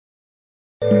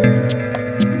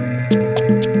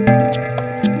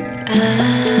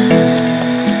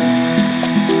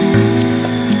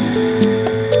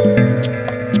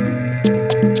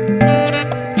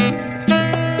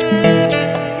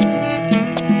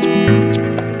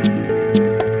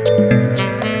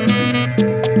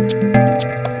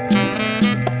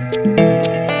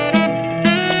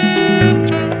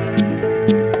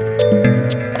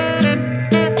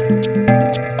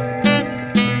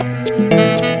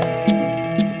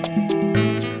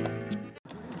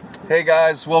Hey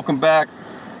guys, welcome back.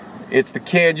 It's the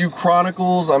Can You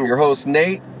Chronicles. I'm your host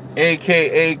Nate,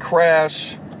 aka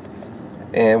Crash,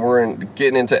 and we're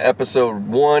getting into episode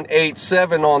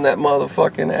 187 on that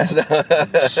motherfucking ass.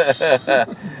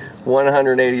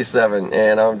 187,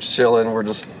 and I'm chilling. We're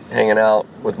just hanging out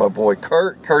with my boy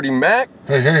Curdy Mac.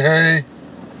 Hey.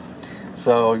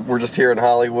 So we're just here in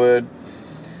Hollywood.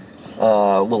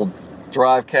 A little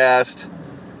drive cast.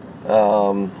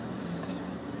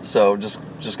 So just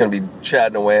gonna be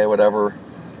chatting away, whatever.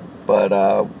 But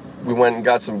we went and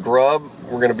got some grub.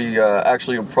 We're gonna be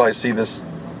actually, you'll probably see this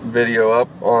video up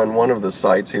on one of the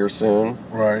sites here soon.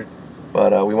 Right.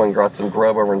 But we went and got some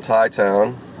grub over in Thai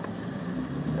Town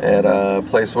at a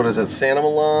place. What is it, Santa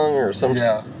Malong or some?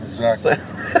 Yeah, exactly.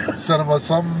 Cinema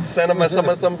something.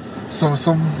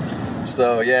 Some.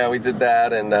 So yeah, we did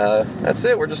that, and that's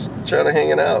it. We're just trying to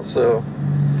hanging out. So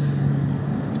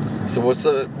what's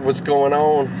going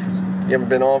on? You haven't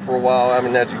been on for a while. I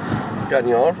haven't gotten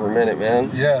you on for a minute, man.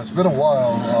 Yeah, it's been a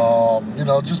while.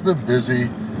 Just been busy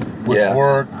with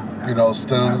work.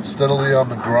 Steadily on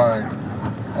the grind.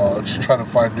 Just trying to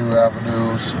find new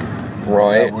avenues.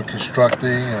 Right. That we're constructing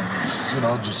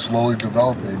and just slowly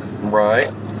developing.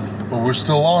 Right. But we're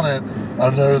still on it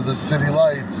under the city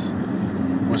lights.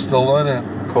 We're still in it.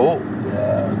 Cool.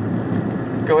 Yeah.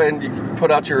 Go ahead and you can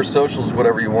put out your socials,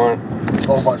 whatever you want.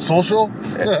 Oh, my social?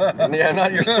 Yeah,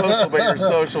 not your social, but your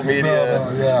social media. No,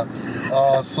 yeah.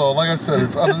 So, like I said,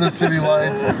 it's Under the City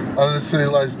Lights,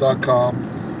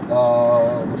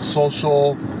 undertheCityLights.com.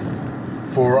 Social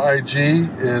for IG,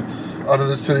 it's Under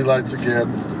the City Lights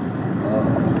again.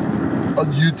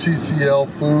 UTCL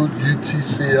Food,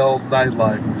 UTCL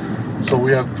Nightlife. So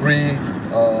we have 3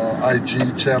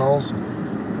 IG channels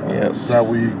that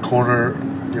we corner,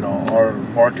 our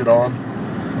market on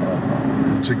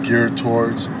to gear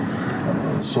towards.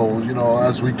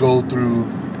 As we go through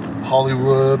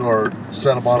Hollywood or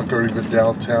Santa Monica or even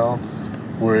downtown,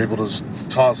 we're able to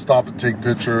stop and take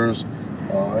pictures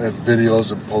and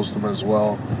videos and post them as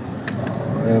well.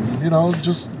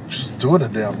 Just doing the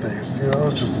damn things.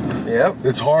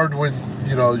 It's hard when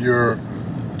you're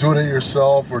doing it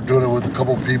yourself or doing it with a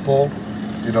couple people.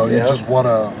 You just want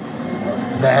to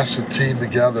mash a team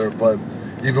together, but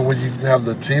even when you have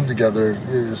the team together,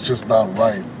 it's just not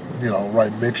right.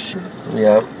 Right mixture.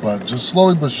 Yeah. But just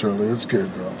slowly but surely, it's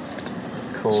good though.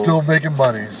 Cool. Still making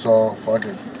money, so fuck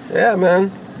it. Yeah,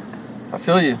 man. I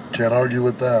feel you. Can't argue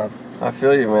with that. I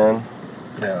feel you, man.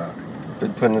 Yeah.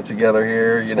 Been putting it together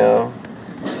here,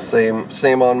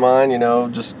 Same on mine,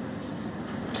 just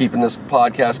keeping this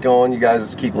podcast going. You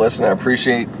guys keep listening. I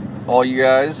appreciate all you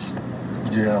guys.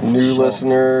 Yeah. New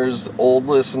listeners, old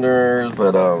listeners,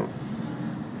 but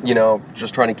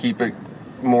just trying to keep it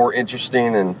more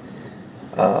interesting and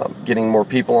getting more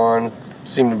people on.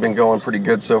 Seem to have been going pretty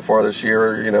good so far this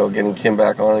year. Getting Kim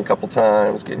back on a couple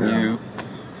times, getting you.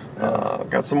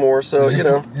 Got some more, so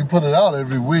you put it out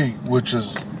every week, which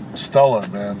is stellar,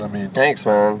 man. I mean, thanks,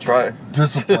 man. Try it.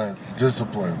 Discipline.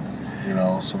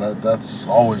 So that's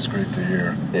always great to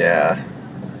hear. Yeah.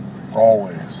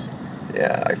 Always.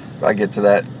 Yeah, I get to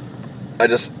that. I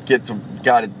just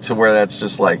got it to where that's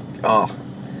just like, I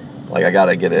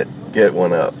gotta get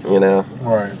one up,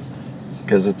 Right.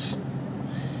 Because it's,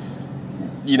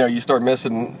 you start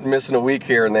missing a week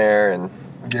here and there, and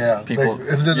people,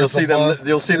 you'll see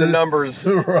the numbers.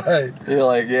 Right. You're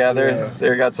like,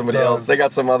 they got somebody else. They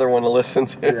got some other one to listen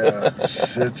to. Yeah.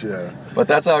 Shit, yeah. But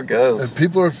that's how it goes. And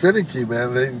people are finicky,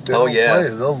 man. They don't play.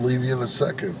 They'll leave you in a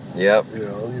second. Yep.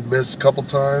 You miss a couple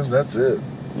times, that's it.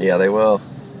 Yeah, they will.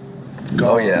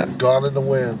 Gone. Gone in the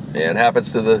wind. Yeah, it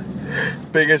happens to the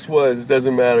biggest ones.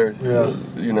 Doesn't matter. Yeah.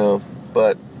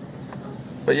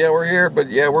 But yeah, we're here. But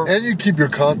yeah, and you keep your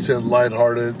content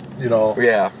lighthearted.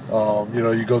 Yeah.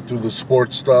 You go through the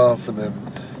sports stuff, and then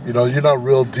you're not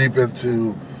real deep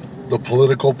into the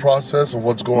political process and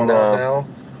what's going on now,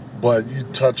 but you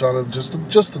touch on it just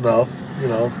enough.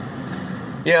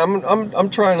 Yeah, I'm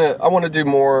trying to. I want to do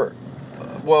more.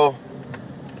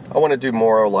 I want to do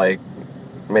more like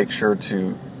make sure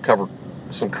to cover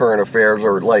some current affairs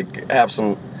or like have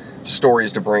some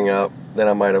stories to bring up that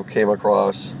I might have came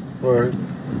across. Right.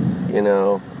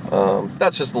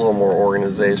 That's just a little more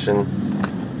organization,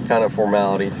 kind of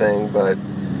formality thing, but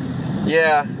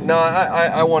yeah, no,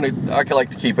 I like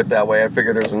to keep it that way. I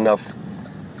figure there's enough,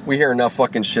 we hear enough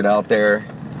fucking shit out there.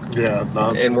 Yeah,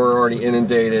 nonsense. And we're already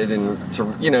inundated, and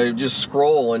to just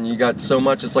scroll and you got so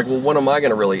much, it's like, well, what am I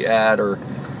going to really add or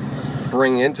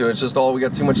bring into it? It's just we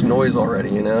got too much noise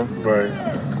already, Right.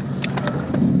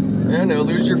 I know,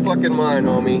 lose your fucking mind,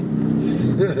 homie.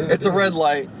 It's a red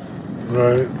light.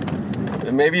 Right.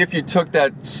 Maybe if you took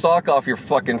that sock off your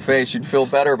fucking face, you'd feel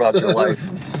better about your life.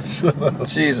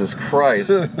 Jesus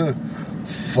Christ.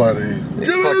 Funny. Get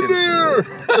in there!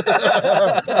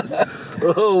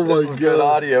 Oh my God. This is good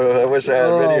audio. I wish I had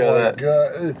video of that.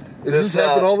 God. Is this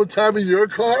happen all the time in your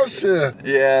car? Shit.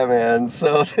 Yeah, man.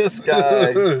 So this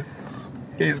guy,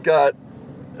 he's got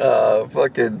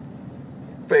fucking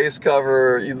face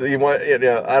cover. I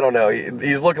don't know.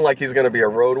 He's looking like he's going to be a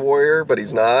road warrior, but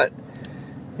he's not.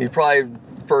 He's probably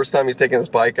first time he's taking his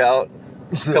bike out.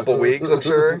 A couple weeks, I'm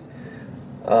sure.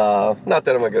 Not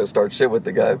that I'm going to go start shit with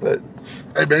the guy, but...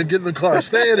 Hey, man, get in the car.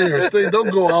 Stay in here. Don't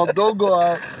go out. Don't go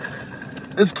out.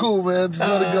 It's cool, man. Just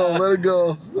let it go. Let it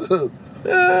go.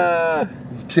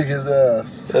 Kick his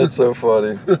ass. That's so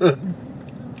funny.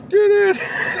 Get it.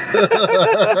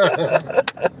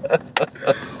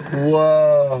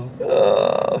 Wow.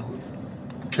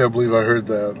 Can't believe I heard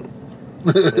that.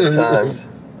 Many times.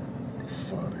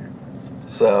 Funny.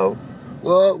 So.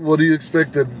 Well, what do you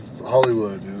expect in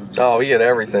Hollywood, dude? Oh, he had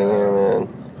everything, man.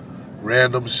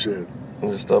 Random shit.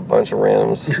 Just a bunch of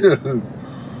randoms.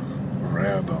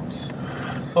 Randoms.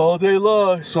 All day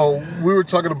long. So, we were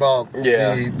talking about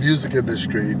the music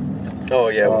industry. Oh,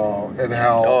 yeah. And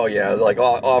how... Oh, yeah. Like,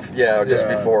 just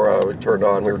before we turned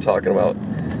on, we were talking about...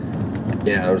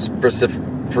 Yeah, it was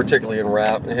particularly in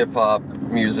rap, hip-hop,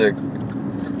 music.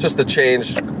 Just the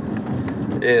change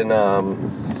in...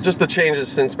 just the changes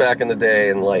since back in the day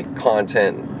and, like,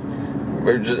 content.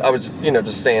 I was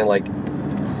just saying, like,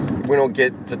 we don't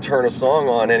get to turn a song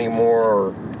on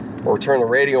anymore or turn the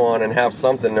radio on and have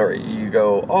something, or you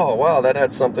go, oh, wow, that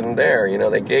had something there,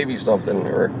 they gave you something,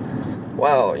 or,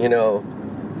 wow,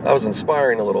 that was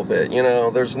inspiring a little bit,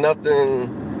 there's not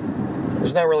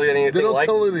really anything they don't like...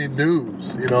 tell any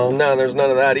news, No, there's none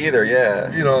of that either,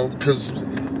 yeah. Because,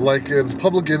 like, in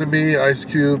Public Enemy, Ice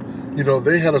Cube,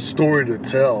 they had a story to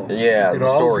tell. Yeah, I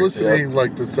was listening,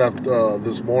 like,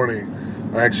 this morning,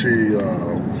 I actually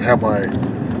had my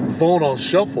phone on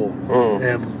shuffle,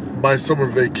 and My Summer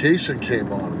Vacation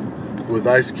came on with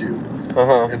Ice Cube.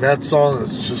 And that song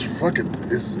is just fucking,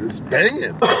 it's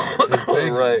banging. It's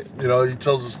banging. Right. He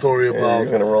tells a story about...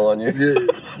 he's gonna roll on you.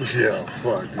 Yeah,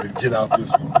 fuck, dude. Get out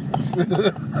this one.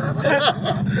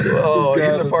 Oh,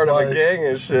 he's a part of a gang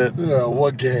and shit. Yeah,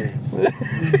 what gang?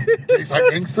 Gangs like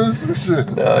gangsters? Shit.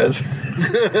 No, it's...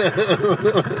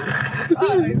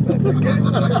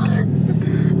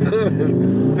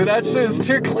 Dude, that shoe's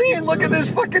too clean. Look at his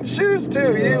fucking shoes,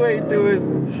 too. You ain't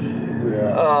doing...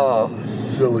 Yeah. Oh.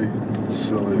 Silly.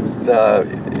 No.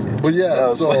 But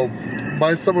yeah, so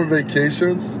My Summer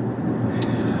Vacation,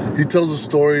 he tells a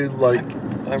story like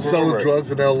selling drugs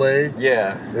in LA.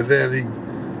 Yeah. And then he,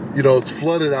 it's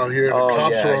flooded out here and the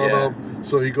cops are on him.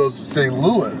 So he goes to St.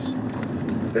 Louis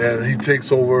and he takes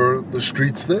over the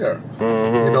streets there.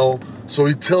 So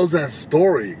he tells that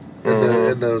story.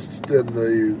 And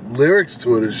the lyrics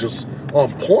to it is just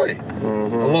on point.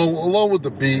 Along with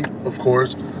the beat, of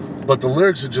course. But the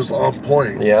lyrics are just on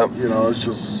point. Yeah. It's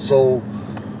just so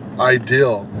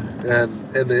ideal.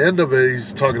 And in the end of it,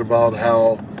 he's talking about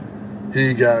how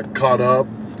he got caught up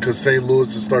because St.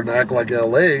 Louis is starting to act like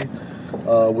L.A.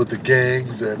 With the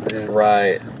gangs and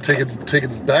right.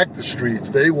 taking back the streets.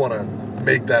 They want to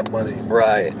make that money.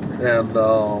 Right. And...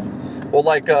 well,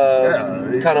 like,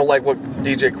 kind of like what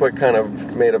DJ Quick kind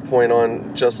of made a point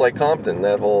on, just like Compton,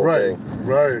 that whole thing.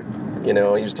 Right. He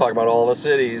was talking about all the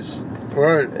cities.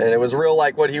 Right. And it was real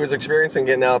like what he was experiencing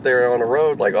getting out there on the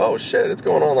road, like, oh shit, it's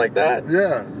going on like that.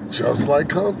 Yeah, just like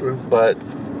Compton. But,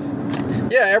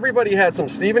 yeah, everybody had some,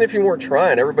 even if you weren't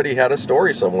trying, everybody had a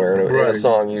story somewhere in a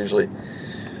song usually.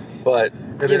 But,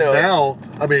 now,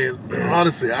 I mean,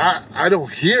 honestly, I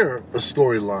don't hear a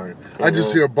storyline. I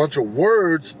just hear a bunch of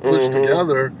words pushed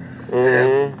together,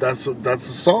 and that's a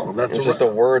song. It's just a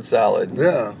word salad.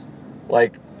 Yeah.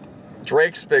 Like,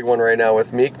 Drake's big one right now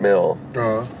with Meek Mill.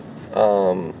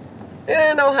 And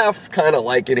I'll have kind of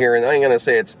like it here, and I ain't gonna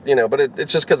say it's, but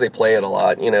it's just because they play it a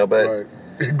lot, but... Right.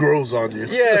 It grows on you.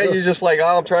 Yeah, you're just like,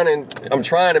 oh, I'm trying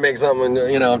to make something,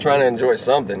 I'm trying to enjoy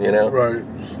something, Right.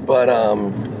 But,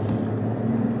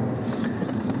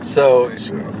 so,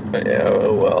 sure. Yeah,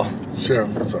 oh well. Sure,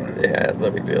 that's all right. Yeah, no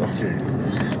big deal. Okay.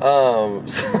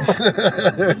 So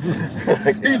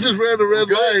he just ran a red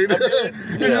light.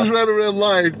 He just ran a red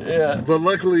light. Yeah. But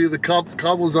luckily, the cop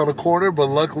was on a corner, but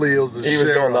luckily it was a sheriff. He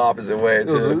was going the opposite way,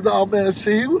 too. No, man,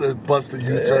 he would have busted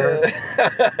U-turn.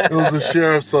 It was a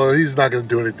sheriff, so he's not going to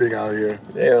do anything out here.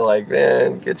 They were like,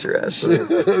 man, get your ass in.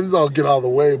 I'll get out of the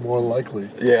way, more likely.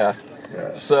 Yeah.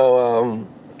 So,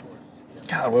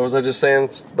 God, what was I just saying?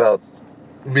 It's about...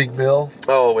 Meek Mill.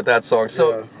 Oh, with that song.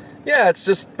 So, yeah, it's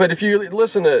just... But if you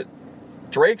listen to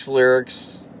Drake's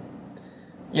lyrics,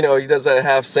 you know, he does that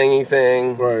half singing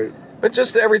thing. Right. But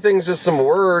just everything's just some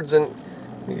words, and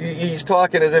he's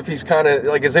talking as if he's kind of,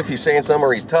 like, as if he's saying something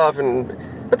or he's tough,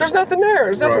 but there's nothing there.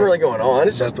 There's nothing really going on.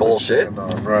 It's just bullshit.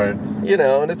 Right. You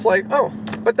know, and it's like, oh,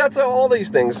 but that's all these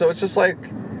things. So it's just like...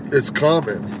 It's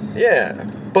common. Yeah.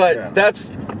 But that's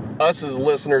us as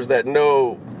listeners that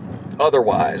know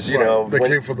otherwise, you know. They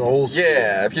came from the old school.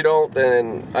 Yeah, if you don't,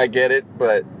 then I get it,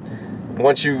 but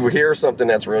once you hear something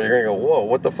that's real, you're going to go, whoa,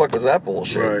 what the fuck was that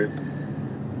bullshit? Right.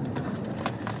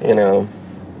 You know.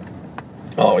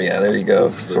 Oh, yeah, there you go.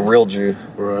 It's a real Jew.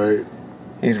 Right.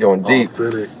 He's going deep.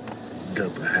 Authentic.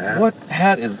 Got the hat. What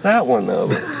hat is that one, though?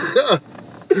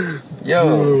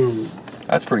 Yo. Dude.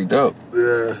 That's pretty dope.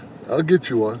 Yeah. I'll get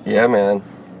you one. Yeah, man.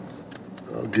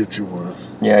 I'll get you one.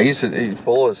 Yeah, he's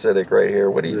full acidic right here.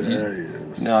 What do you... Yeah, he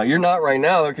is. No, you're not right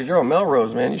now, though, because you're on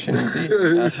Melrose, man. You shouldn't be.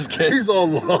 No, just kidding. He's all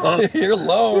lost. You're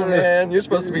low, man. You're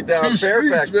supposed to be down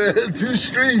Fairfax. Streets, man. 2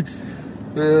 streets.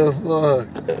 Yeah, fuck.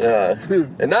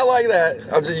 And not like that.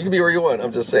 You can be where you want.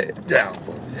 I'm just saying. Yeah.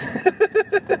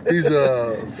 He's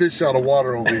a fish out of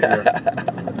water over here.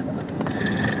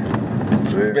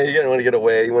 Man, you want to get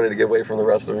away. You wanted to get away from the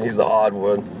rest of them. He's the odd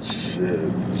one.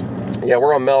 Shit. Yeah,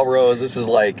 we're on Melrose. This is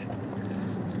like,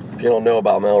 if you don't know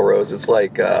about Melrose, it's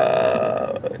like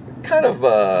kind of...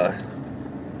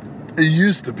 It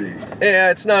used to be.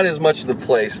 Yeah, it's not as much the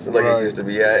place like it used to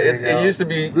be. Yeah, it used to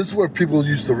be... This is where people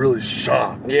used to really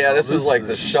shop. Yeah, this was like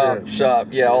the shop.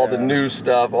 Yeah, all the new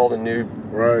stuff, all the new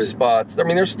spots. I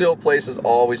mean, there's still places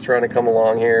always trying to come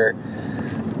along here.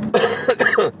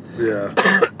 Yeah.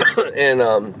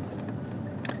 And,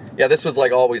 yeah, this was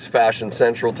like always fashion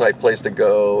central type place to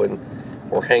go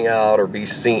or hang out or be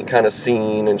seen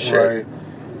and shit. Right.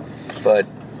 But...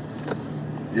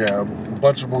 Yeah, a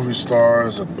bunch of movie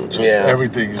stars and just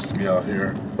everything used to be out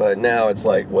here. But now it's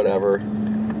like whatever.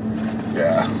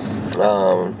 Yeah.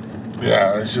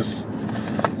 Yeah, it's just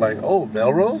like, oh,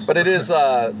 Melrose? But it is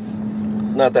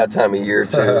not that time of year,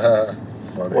 too.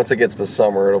 Funny. Once it gets to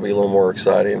summer, it'll be a little more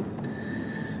exciting.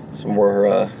 Some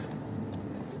more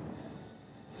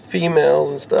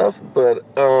females and stuff. But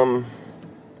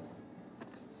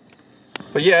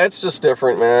yeah, it's just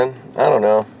different, man. I don't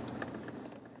know.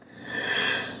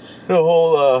 The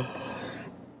whole,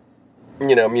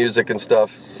 you know, music and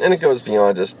stuff. And it goes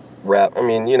beyond just rap. I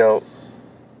mean, you know,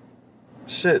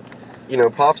 shit. You know,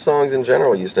 pop songs in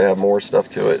general used to have more stuff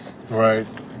to it. Right.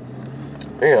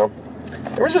 You know,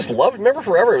 there was just love. Remember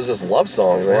forever, it was just love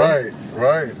songs, man.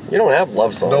 Right. You don't have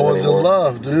love songs No one's anymore. in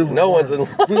love, dude. No one's in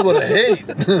love. We would hate.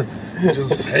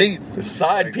 Just hate.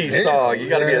 Side like, piece song. You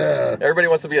gotta be everybody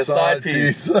wants to be a side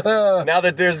piece. Now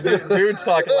that there's dudes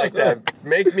talking like that,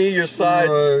 make me your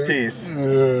side piece.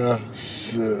 Yeah,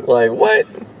 shit. Like, what?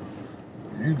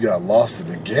 You got lost in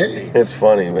the game. It's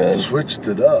funny, man. Switched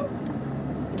it up.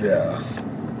 Yeah.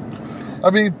 I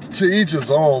mean, to each his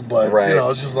own, but, you know,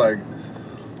 it's just like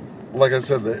I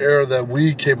said, the era that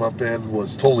we came up in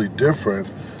was totally different.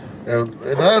 And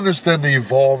I understand the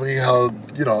evolving, how,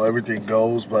 you know, everything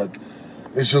goes, but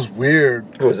it's just weird.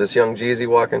 Who is this, Young Jeezy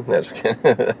walking? No, just kidding.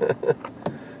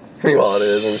 Meanwhile, it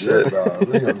is and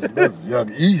shit. That's Young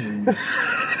Easy.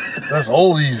 That's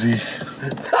old Easy.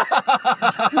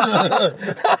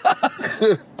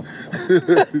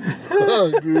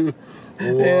 Fuck, dude.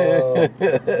 Wow.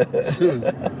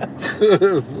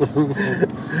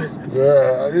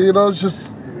 Yeah, you know, it's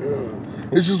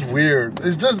just weird.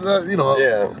 It's just, you know,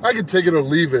 I can take it or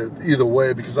leave it either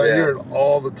way because I hear it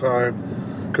all the time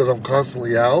because I'm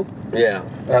constantly out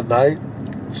at night.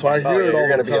 So I hear it all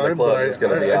the time, but I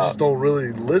just don't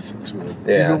really listen to it.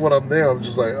 Even when I'm there, I'm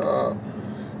just like,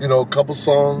 you know, a couple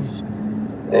songs.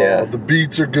 The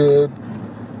beats are good,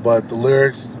 but the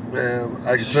lyrics, man,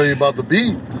 I can tell you about the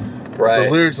beat. Right.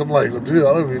 The lyrics, I'm like, dude,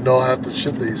 I don't even know half the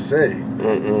shit they say.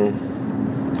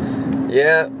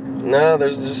 Yeah. No,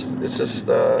 it's just...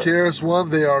 KRS-One,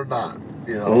 they are not,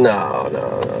 you know? No.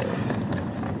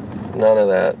 None of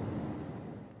that.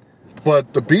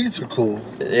 But the beats are cool.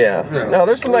 Yeah. No,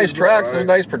 there's some nice tracks, there's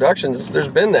nice productions. There's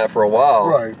been that for a while.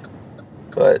 Right.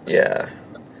 But, yeah.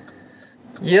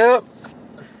 Yep.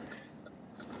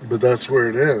 But that's where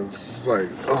it is. It's like,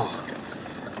 oh.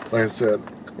 Like I said...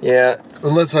 Yeah.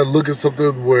 Unless I look at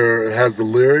something where it has the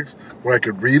lyrics, where I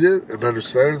could read it and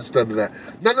understand it instead of that.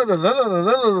 No,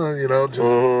 you know,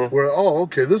 just where, oh,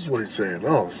 okay, this is what he's saying.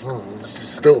 Oh, it's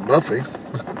still nothing.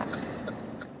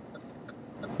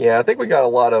 Yeah, I think we got a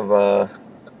lot of, I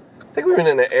think we've been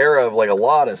in an era of, like, a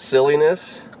lot of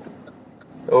silliness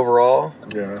overall.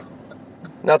 Yeah.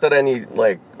 Not that I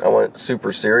want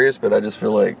super serious, but I just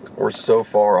feel like we're so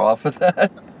far off of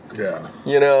that. Yeah.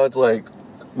 You know, it's like...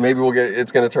 maybe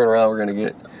it's going to turn around. We're going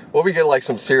to get like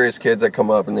some serious kids that come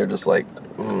up and they're just like,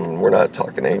 we're not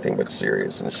talking anything but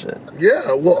serious and shit.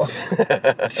 Yeah, well,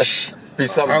 be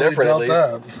something different at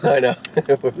least. I know.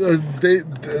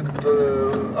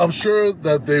 I'm sure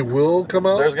that they will come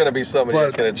out. There's going to be somebody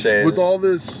that's going to change. With all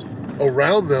this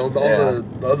around them, all the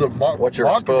other what you're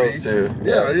mockery, exposed to.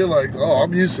 Yeah, you're like, oh,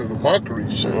 I'm used to the mockery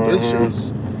shit. This shit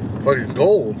is fucking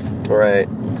gold. Right.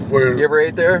 You ever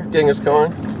ate there, Genghis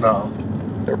Khan? No.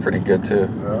 They're pretty good too.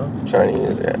 Yeah.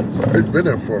 Chinese, yeah. Sorry. It's been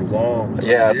there for a long time.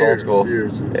 Yeah, it's old school.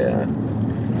 Years. Yeah.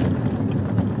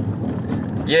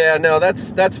 Yeah, no,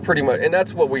 that's pretty much, and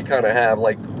that's what we kind of have.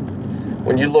 Like,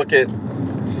 when you look at,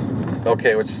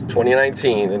 okay, it's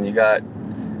 2019, and you got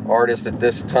artists at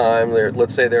this time.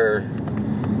 Let's say there's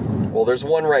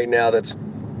one right now that's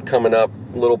coming up,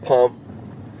 Lil Pump.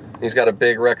 He's got a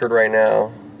big record right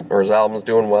now, or his album's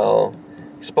doing well.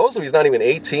 Supposedly he's not even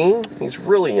 18. He's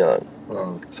really young.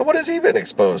 So what has he been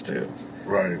exposed to?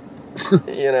 Right.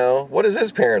 What does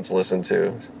his parents listen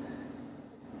to?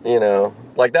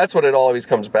 Like that's what it always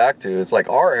comes back to. It's like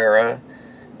our era.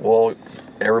 Well,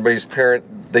 everybody's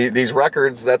these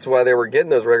records, that's why they were getting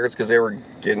those records, because they were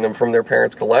getting them from their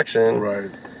parents' collection.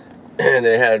 Right. And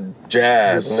they had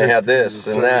jazz, and they had this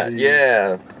and that.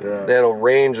 Yeah. They had a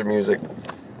range of music.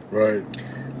 Right.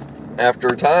 After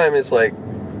a time, it's like,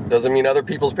 doesn't mean other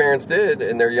people's parents did,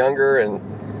 and they're younger, and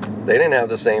they didn't have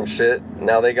the same shit.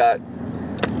 Now they got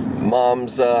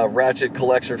mom's Ratchet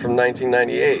collection from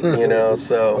 1998,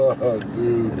 so... Oh,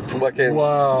 dude. Fucking...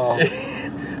 Wow.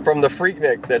 From the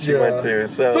Freaknik that she went to,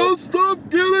 so... Don't stop,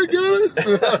 get it!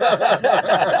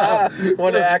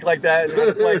 Want to act like that,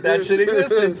 it's like that shit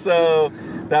existed, so...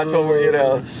 That's what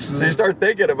we're, So you start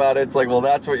thinking about it, it's like, well,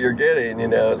 that's what you're getting,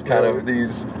 it's kind of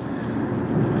these...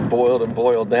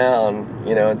 boiled down,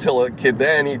 until a kid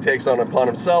then he takes upon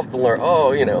himself to learn,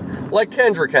 like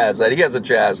Kendrick has that. He has a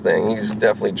jazz thing. He's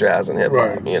definitely jazz and hip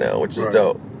hop, which is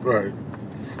dope. Right.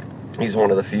 He's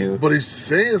one of the few. But he's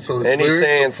saying something. And he's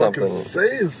saying something.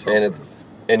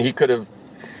 And he could have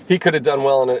done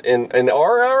well in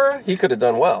our era. He could have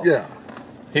done well. Yeah.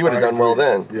 He would have done well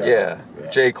then. Yeah.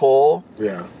 J. Cole.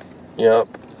 Yeah. Yep.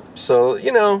 So,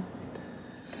 you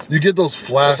get those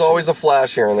flashes. There's always a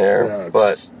flash here and there,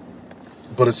 but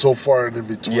it's so far in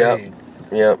between.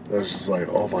 Yep. That's just like,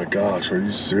 oh my gosh, are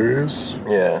you serious?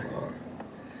 Yeah.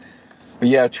 But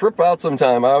yeah, trip out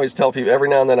sometime. I always tell people, every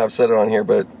now and then I've said it on here,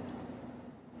 but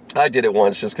I did it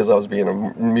once just because I was being a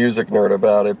music nerd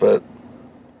about it. But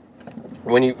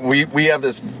when we have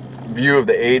this view of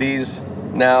the 80s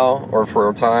now, or for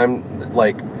a time,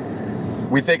 like,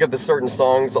 we think of the certain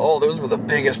songs, those were the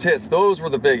biggest hits. Those were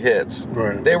the big hits.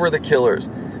 Right. They were the killers.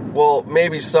 Well,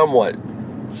 maybe somewhat.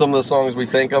 Some of the songs we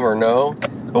think of or know.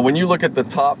 But when you look at the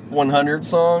top 100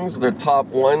 songs, their top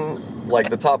one, like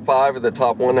the top 5 of the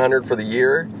top 100 for the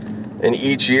year, and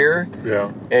each year.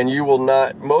 Yeah. And you will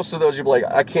not, most of those you'll be like,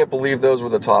 I can't believe those were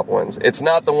the top ones. It's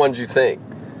not the ones you think.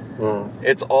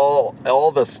 It's all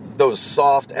those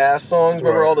soft ass songs.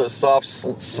 Remember all those soft,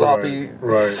 soppy.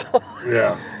 Right.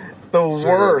 Yeah. The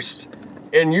worst.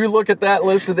 And you look at that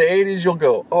list of the 80s, you'll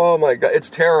go, oh my God, it's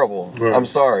terrible. Right. I'm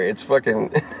sorry. It's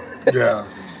fucking... Yeah.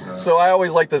 So I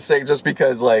always like to say, just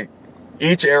because, like,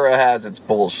 each era has its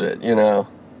bullshit,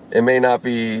 It may not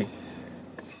be,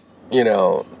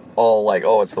 all like,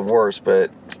 oh, it's the worst,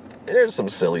 but there's some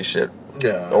silly shit.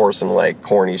 Yeah. Or some, like,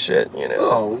 corny shit,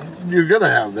 Oh, you're going to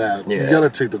have that. Yeah. You got to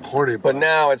take the corny. But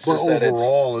now it's just that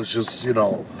overall, it's just,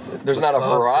 there's not a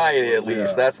variety, at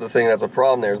least. Yeah. That's the thing that's a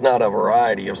problem. There's not a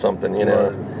variety of something,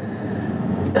 Right.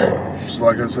 Just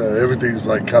like I said, everything's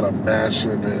like kind of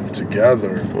mashing in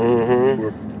together.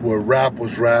 Mm-hmm. Where rap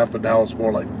was rap, and now it's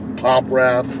more like pop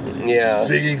rap. Yeah.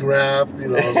 Singing rap.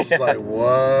 It's just like,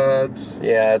 what?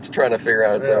 Yeah, it's trying to figure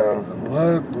out its own.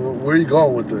 What? Where are you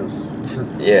going with this?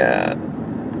 Yeah.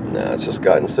 No, it's just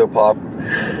gotten so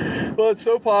Well, it's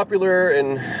so popular,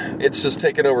 and it's just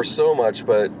taken over so much,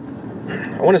 but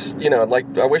I want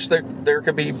to, I wish there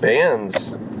could be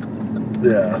bands.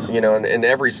 Yeah. In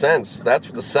every sense. That's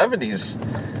what the 70s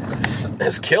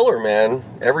is killer, man.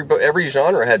 Every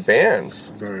genre had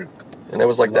bands. Right. And it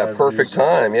was like that perfect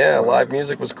time. Yeah, live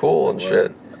music was cool and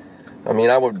shit. I mean,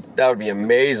 that would be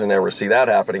amazing to ever see that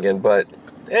happen again, but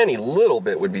any little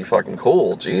bit would be fucking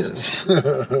cool. Jesus.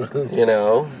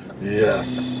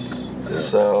 Yes.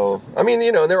 So, I mean,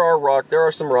 there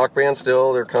are some rock bands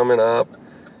still. They're coming up.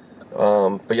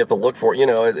 But you have to look for it.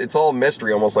 It's all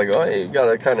mystery, almost like, oh, you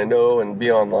gotta kind of know and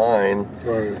be online,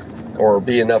 right, or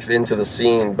be enough into the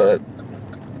scene. But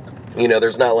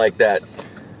there's not like that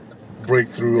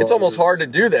breakthrough. It's almost hard to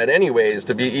do that, anyways.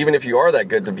 To be, even if you are that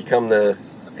good, to become the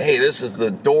hey, this is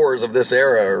the Doors of this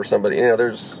era or somebody. You know,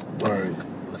 there's... Right.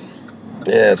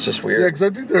 Yeah, it's just weird. Yeah, because I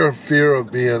think they're in fear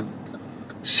of being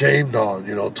shamed on,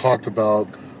 you know, talked about,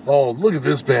 oh, look at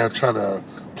this band trying to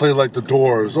play like the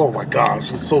Doors. Oh, my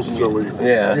gosh, it's so silly.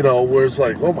 Yeah. You know, where it's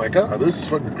like, oh, my God, this is a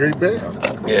fucking great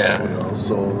band. Yeah. You know,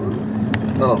 so,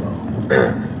 I don't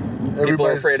know. People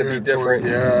are afraid to be different.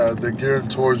 They're gearing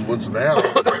towards what's now.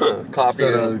 Copy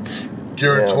instead of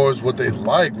gearing towards what they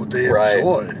like, what they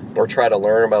enjoy. Or try to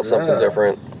learn about something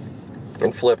different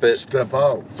and flip it. Step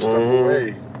out. Step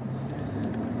away.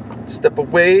 Step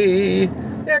away.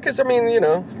 Yeah, because, I mean, you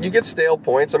know, you get stale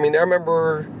points. I mean, I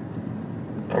remember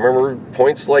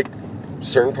points like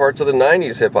certain parts of the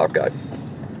 90s hip-hop got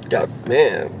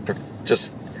man,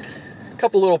 just a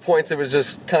couple little points. It was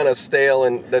just kind of stale,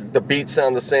 and the beats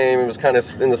sound the same. It was kind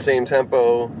of in the same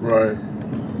tempo. Right.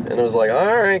 And it was like, all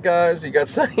right, guys, you got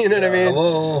something, you know what I mean?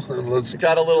 Hello, and let's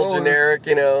got a little generic,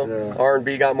 you know. Yeah.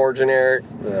 R&B got more generic.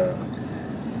 Yeah.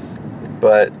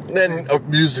 But then...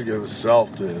 music in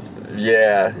itself did.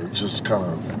 Yeah. It just kind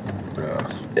of...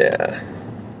 Yeah.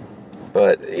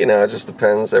 But, you know, it just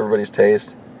depends. Everybody's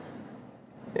taste.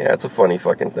 Yeah, it's a funny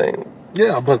fucking thing.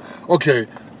 Yeah, but, okay.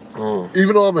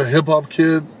 Even though I'm a hip-hop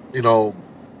kid, you know,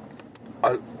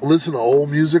 I listen to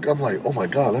old music, I'm like, oh my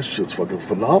God, that shit's fucking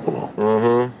phenomenal.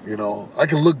 Mm-hmm. You know, I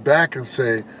can look back and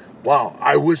say, wow,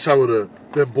 I wish I would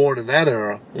have been born in that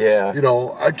era. Yeah. You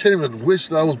know, I can't even wish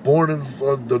that I was born in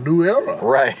the new era.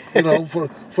 Right. You know,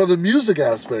 for the music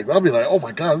aspect, I'll be like, oh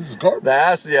my God, this is garbage. The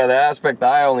aspect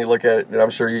I only look at, and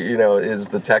I'm sure you know, is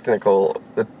the technical,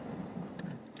 the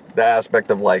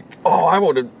aspect of like, oh, I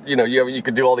would have, you know, you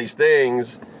could do all these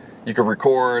things, you could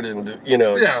record, and you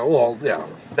know. Yeah, well, yeah.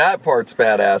 That part's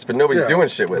badass, but nobody's doing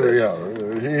shit with it.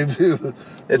 Yeah.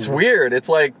 It's weird. It's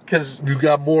like, because... You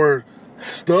got more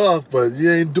stuff, but you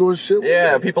ain't doing shit with it.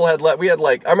 Yeah, people had... We had,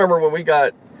 like... I remember when we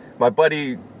got... My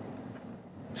buddy... He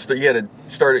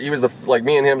was the... Like,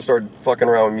 me and him started fucking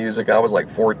around with music. I was like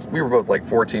 14... We were both like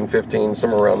 14, 15,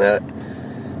 somewhere around that.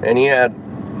 And he had...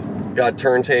 Got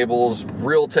turntables,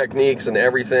 real techniques and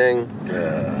everything.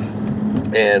 Yeah.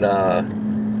 And,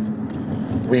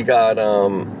 we got,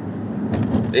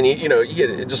 and he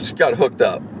had just got hooked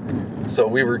up. So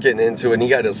we were getting into it, and he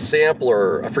got a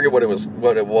sampler. I forget what it was,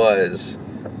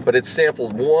 but it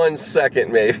sampled 1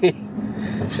 second maybe.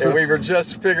 And we were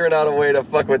just figuring out a way to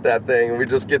fuck with that thing. We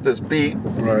just get this beat.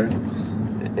 Right.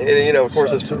 And, you know, of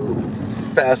course, it's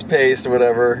fast-paced or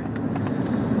whatever.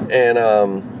 And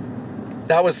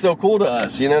that was so cool to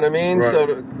us, you know what I mean? Right.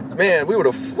 So, man, we would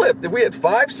have flipped. If we had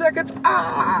 5 seconds,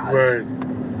 Right.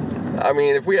 I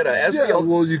mean, if we had a SPL... Yeah,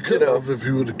 well, you could have if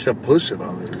you would have kept pushing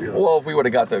on it, you know? Well, if we would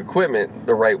have got the equipment,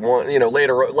 the right one, you know,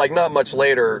 later, like, not much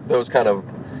later, those kind of...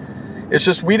 It's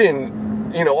just, we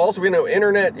didn't, you know, also, we know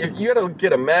internet, if you had to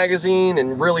get a magazine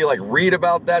and really, like, read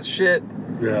about that shit.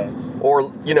 Yeah.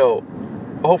 Or, you know,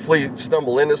 hopefully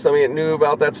stumble into somebody that knew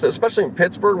about that stuff, especially in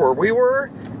Pittsburgh, where we were,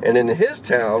 and in his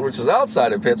town, which is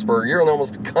outside of Pittsburgh, you're in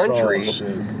almost country. Oh,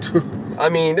 shit. I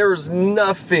mean, there's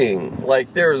nothing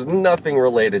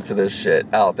related to this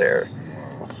shit out there.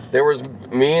 There was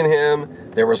me and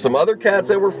him. There were some other cats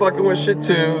that were fucking with shit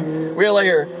too. We had like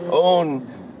our own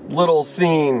little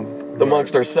scene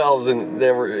amongst ourselves, and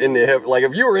they were into hip. Like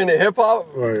if you were into hip hop,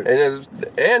 right.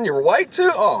 and you were white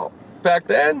too. Oh, back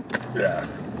then, yeah,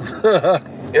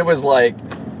 it was like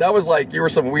that was like you were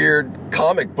some weird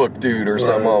comic book dude or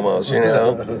something almost. You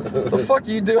know, the fuck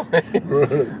you doing?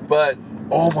 Right. But.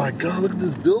 Oh my God! Look at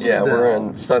this building. Yeah, now. we're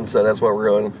in Sunset. That's where we're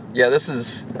going. Yeah, this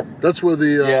is. That's where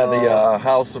the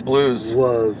House of Blues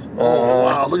was. Oh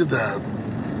wow! Look at that!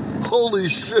 Holy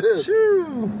shit!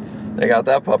 Shoo. They got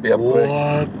that puppy up quick.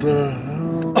 What the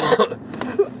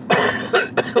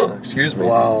hell? Excuse me.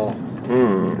 Wow!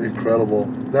 Incredible!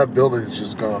 That building's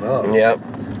just gone up. Yep.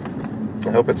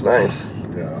 I hope it's nice.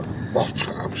 Yeah, well,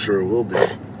 I'm sure it will be.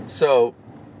 So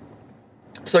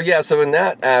in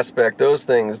that aspect, those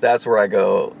things, that's where I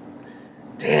go,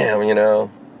 damn, you know.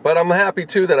 But I'm happy,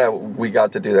 too, that we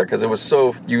got to do that, because it was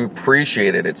you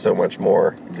appreciated it so much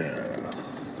more. Yeah.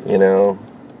 You know?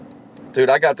 Dude,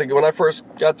 when I first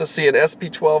got to see an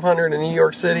SP1200 in New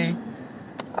York City,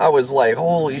 I was like,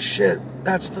 holy shit,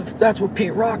 that's what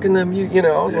Pete Rock and them, you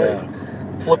know, I was like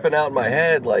flipping out in my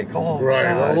head, like, oh, right,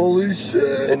 God. Holy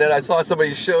shit. And then I saw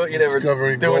somebody show it, they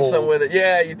were doing something with it.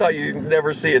 Yeah, you thought you'd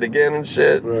never see it again and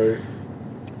shit. Right.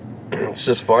 It's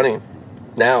just funny.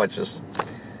 Now it's just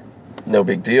no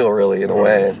big deal, really, in a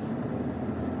way.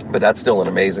 But that's still an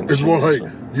amazing It's more like,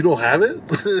 you don't have it?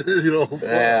 You know?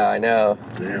 Yeah, I know.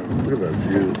 Damn, look at that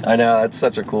view. I know, it's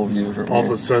such a cool view from off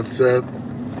of Sunset.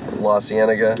 La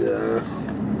Cienega. Yeah.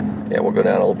 Yeah, we'll go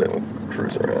down a little bit.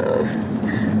 cruise around.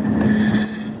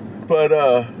 But,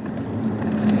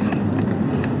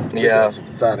 yeah. Some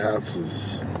fat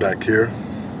houses back here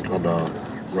on the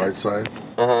right side.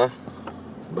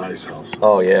 Nice house.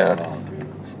 Oh, yeah. Dude.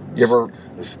 You ever...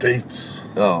 Estates.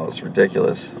 Oh, it's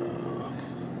ridiculous.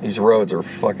 These roads are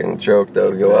fucking joke,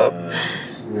 though, to go up.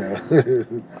 Yeah.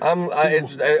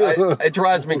 It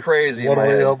drives me crazy. One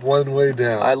way up, one way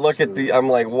down. I look at I'm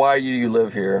like, why do you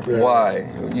live here? Yeah. Why?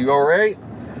 You all right?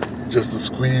 Just to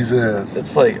squeeze in.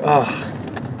 It's like, ugh.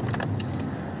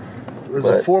 There's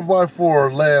a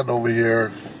 4x4 land over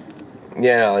here.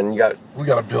 Yeah, and we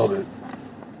gotta build it.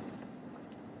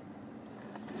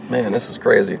 Man, this is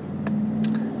crazy.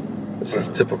 This is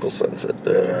typical Sunset.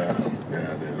 Yeah,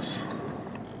 it is.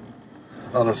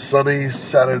 On a sunny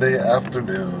Saturday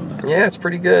afternoon. Yeah, it's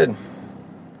pretty good.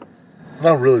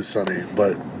 Not really sunny,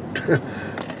 but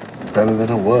better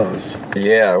than it was.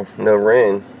 Yeah, no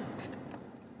rain.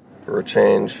 For a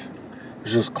change.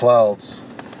 It's just clouds.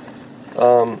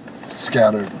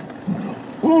 Scattered.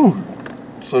 Woo.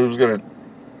 So I was gonna,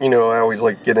 I always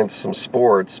like get into some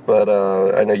sports, but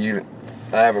I know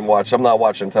I haven't watched. I'm not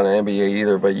watching a ton of NBA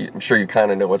either, but I'm sure you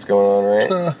kind of know what's going on,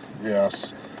 right?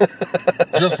 Yes.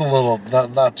 Just a little,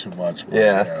 not too much. But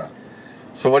yeah.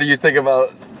 So what do you think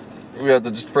about? We have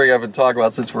to just bring up and talk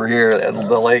about, since we're here,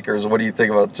 the Lakers. What do you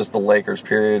think about just the Lakers?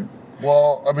 Period.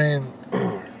 Well, I mean,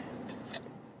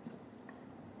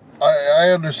 I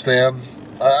understand.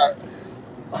 I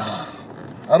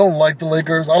don't like the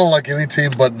Lakers. I don't like any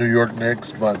team but New York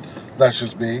Knicks, but that's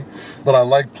just me. But I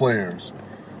like players,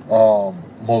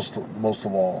 most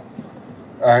of all.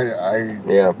 I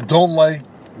don't like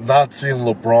not seeing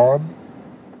LeBron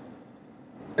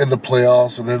in the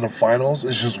playoffs and in the finals.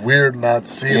 It's just weird not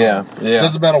seeing him. It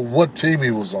doesn't matter what team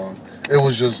he was on. It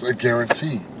was just a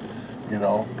guarantee,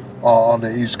 on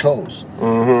the East Coast.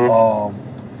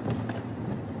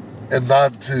 And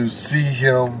not to see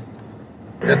him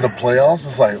in the playoffs,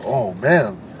 it's like, oh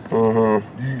man,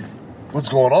 what's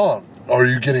going on? Are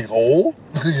you getting old?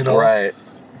 Right.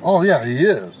 Oh yeah, he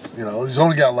is. He's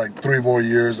only got like 3 more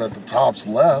years at the tops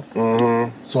left.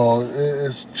 So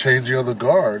it's changing of the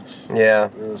guards. Yeah.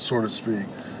 So to speak.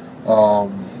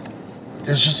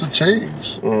 It's just a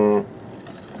change.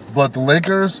 But the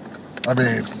Lakers, I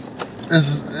mean,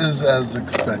 is as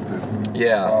expected.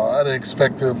 Yeah. I didn't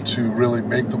expect them to really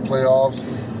make the playoffs.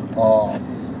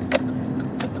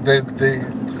 They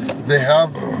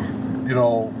have,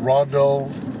 Rondo,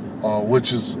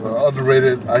 which is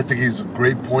underrated. I think he's a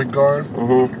great point guard.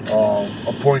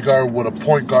 A point guard, what a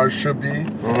point guard should be.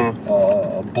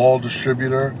 A ball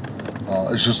distributor.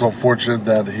 It's just unfortunate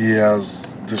that he has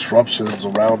disruptions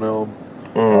around him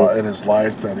in his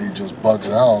life that he just bugs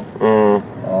out.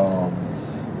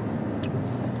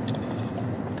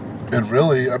 And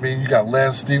really, I mean, you got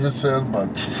Lance Stevenson,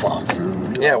 but fuck,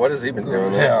 dude. Yeah, what has he been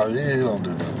doing? Yeah, he don't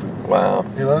do nothing. Wow.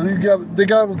 They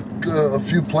got a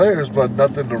few players, but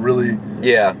nothing to really,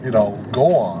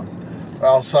 go on.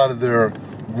 Outside of their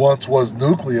once was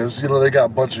nucleus, they got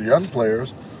a bunch of young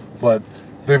players, but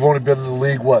they've only been in the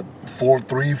league, 4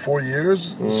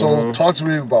 years? So talk to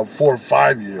me about 4 or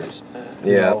 5 years.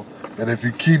 Yeah. And if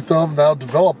you keep them, now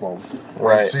develop them.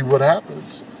 Right. And see what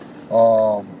happens.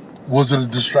 Was it a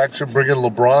distraction bringing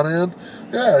LeBron in?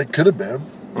 Yeah, it could have been.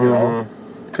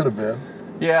 Could have been.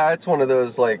 Yeah, it's one of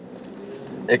those, like,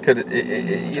 it could...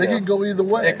 It can go either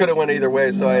way. It could have went either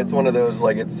way, so it's one of those,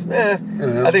 like, it's... I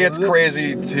think it's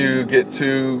crazy to get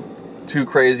too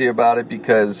crazy about it,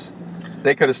 because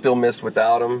they could have still missed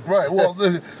without him. Right, well,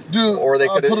 dude, or they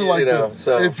could have, put it like this.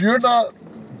 So if you're not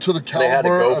to the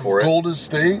caliber of Golden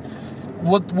State,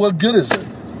 what good is it?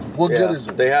 What good is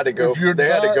it? They had to go. Had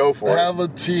to go for it. Have a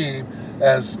team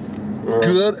as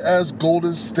good as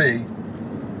Golden State,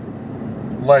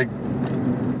 like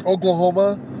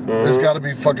Oklahoma, has got to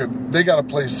be fucking. They got to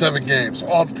play 7 games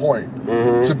on point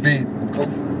to beat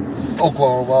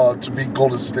Oklahoma, to beat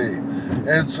Golden State,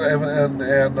 and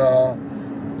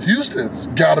Houston's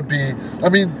got to be. I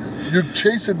mean, you're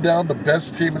chasing down the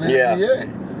best team in the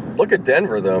NBA. Look at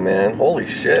Denver, though, man. Holy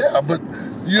shit. Yeah, but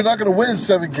you're not going to win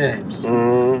 7 games.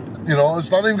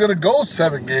 It's not even going to go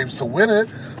 7 games to win it.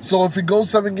 So if it goes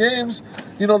 7 games,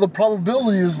 the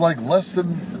probability is like less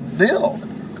than nil.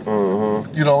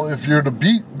 If you're to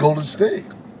beat Golden State.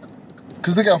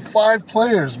 Because they got 5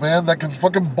 players, man, that can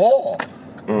fucking ball.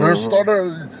 They're a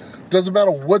starter. Doesn't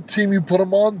matter what team you put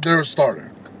them on, they're a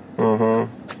starter. And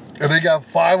they got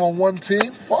 5 on one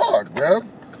team? Fuck, man.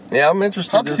 Yeah, I'm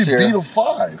interested this year. How can you beat a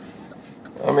 5?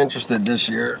 I'm interested this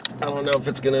year. I don't know if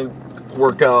it's going to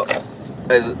work out.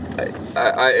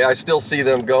 I still see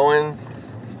them going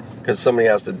because somebody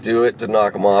has to do it to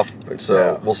knock them off.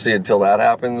 So we'll see until that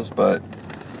happens. But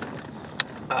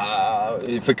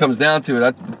if it comes down to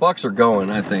it, the Bucks are going,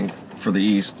 I think, for the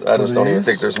East. I just don't even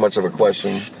think there's much of a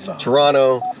question. No.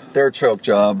 Toronto, their choke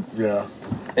job. Yeah.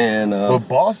 And but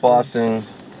Boston,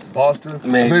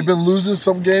 maybe. They've been losing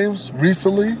some games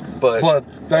recently, but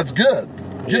that's good.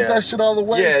 Get that shit out of the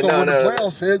way when the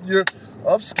playoffs hit, you're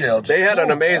upscaled. They had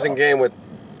an amazing game with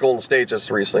Golden State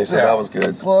just recently, so that was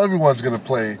good. Well, everyone's going to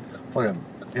play fucking,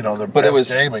 their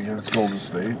best game against Golden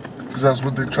State because that's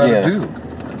what they're trying to do.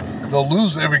 They'll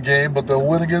lose every game, but they'll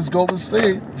win against Golden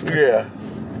State. Yeah.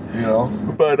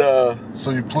 But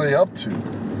so you play up to.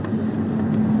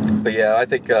 But yeah, I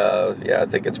think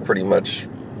it's pretty much.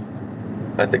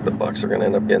 I think the Bucks are going to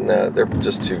end up getting that. They're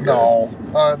just too good. No,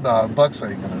 Bucks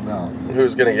ain't going to. No.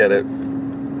 Who's going to get it?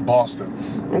 Boston.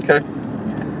 Okay.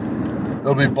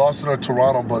 It'll be Boston or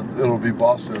Toronto, but it'll be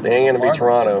Boston. They ain't going to be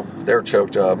Toronto. They're a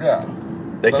choke job. Yeah.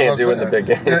 They can't do it in the big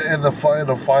game. In the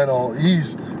final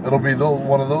East, it'll be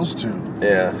one of those two.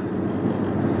 Yeah.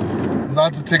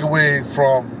 Not to take away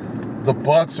from the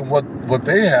Bucks and what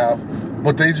they have,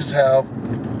 but they just have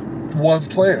one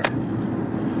player.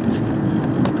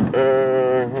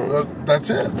 That's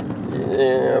it.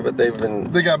 Yeah, but they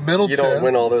got Middleton. You don't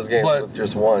win all those games with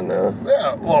just one, though.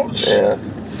 Yeah, well,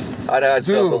 I'd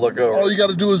still have to look over. All you got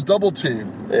to do is double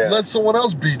team. Yeah. Let someone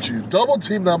else beat you. Double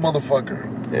team that motherfucker.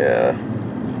 Yeah.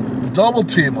 Double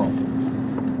team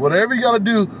him. Whatever you got to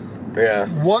do. Yeah.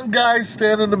 One guy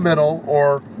stand in the middle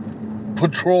or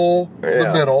patrol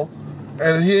the middle,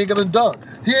 and he ain't gonna dunk.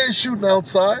 He ain't shooting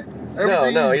outside.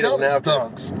 Everything he's got is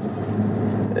dunks.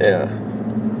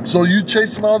 Yeah. So you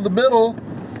chase him out of the middle.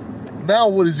 Now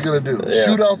what is he gonna do? Yeah.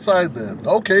 Shoot outside then.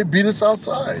 Okay, beat us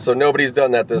outside. So nobody's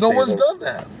done that this season. No one's done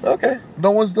that. Okay.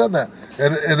 No one's done that.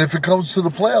 And if it comes to the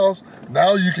playoffs,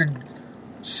 now you can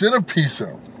centerpiece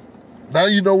him. Now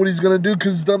you know what he's gonna do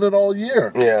because he's done it all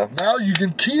year. Yeah. Now you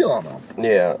can key on him.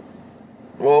 Yeah.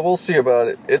 Well, we'll see about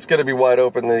it. It's going to be wide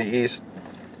open in the East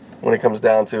when it comes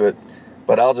down to it.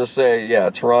 But I'll just say,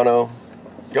 Toronto.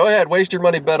 Go ahead, waste your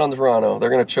money, bet on Toronto. They're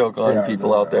going to choke on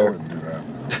people out there. I wouldn't do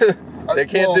that.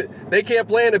 They can't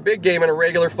play in a big game in a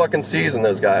regular fucking season,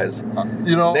 those guys.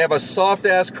 They have a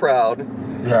soft-ass crowd.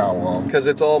 Yeah, well. Because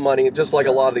it's all money, just like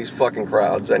a lot of these fucking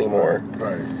crowds anymore.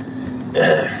 Right.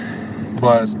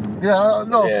 But,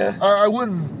 I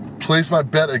wouldn't place my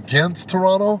bet against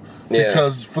Toronto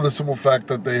because for the simple fact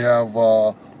that they have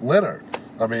Leonard.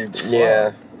 I mean,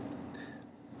 yeah.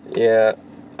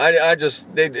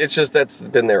 It's just that's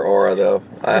been their aura though.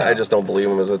 I just don't believe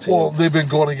them as a team. Well, they've been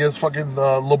going against fucking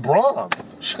LeBron.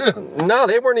 Shit. No,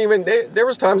 they weren't even. There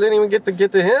was times they didn't even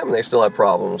get to him. And they still had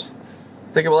problems.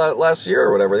 Think about last year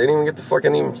or whatever. They didn't even get to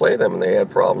fucking even play them, and they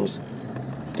had problems.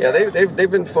 Yeah, they've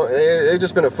been they've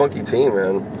just been a funky team,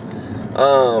 man.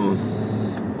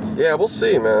 Yeah, we'll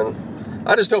see, man.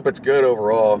 I just hope it's good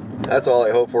overall. That's all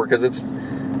I hope for, because it's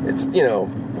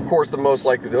of course the most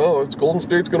likely, it's Golden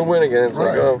State's going to win again. It's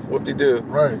like, whoop-de-doo.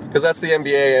 Right. Because that's the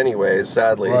NBA anyways,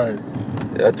 sadly. Right.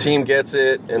 A team gets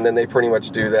it, and then they pretty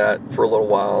much do that for a little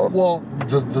while. Well,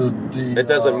 it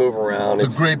doesn't move around. The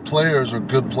great players or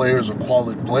good players or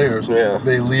quality players,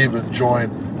 they leave and join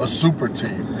a super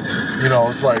team.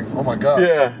 It's like, oh my God.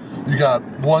 Yeah. You got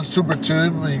one super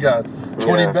team and you got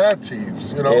 20 bad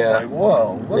teams. It's like,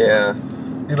 whoa.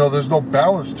 There's no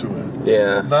balance to it.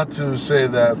 Yeah. Not to say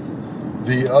that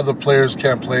the other players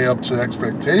can't play up to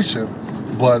expectation,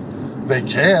 but they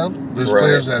can. There's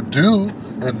players that do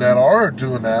and that are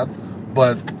doing that,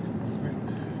 but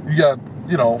you got,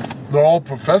 they're all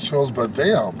professionals, but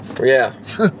damn. Yeah.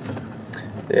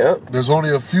 Yeah. There's only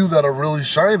a few that are really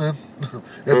shining.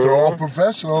 If they're all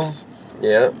professionals,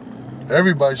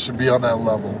 everybody should be on that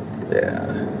level.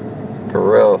 Yeah. For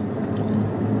real.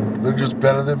 They're just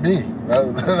better than me.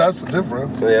 That's the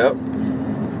difference. Yep.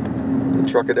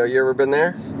 Truckadell, you ever been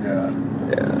there? Yeah.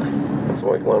 Yeah. That's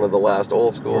like one of the last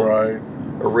old school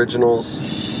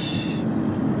originals.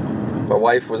 My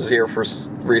wife was here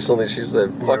recently. She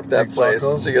said, fuck that place.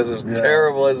 Tacos? She goes, it was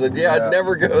terrible. I said, I'd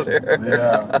never go there.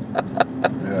 Yeah.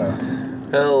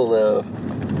 Hell no.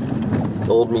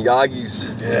 Old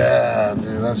Miyagi's. Yeah,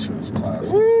 dude, that shit was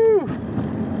classic. Woo!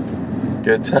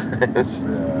 Good times.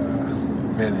 Yeah.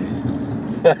 Many.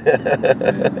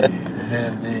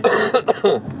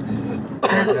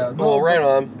 Right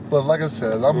on. But like I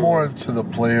said, I'm more into the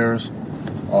players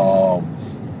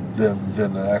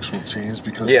than the actual teams,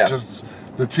 because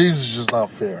the teams is just not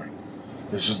fair.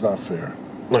 It's just not fair.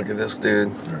 Look at this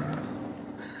dude. Yeah.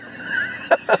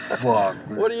 Fuck,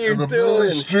 man. What are you doing? doing? In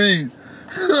the street.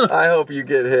 I hope you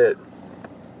get hit.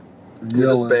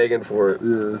 You're just begging for it.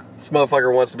 Yeah. This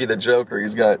motherfucker wants to be the Joker.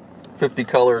 He's got 50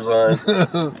 colors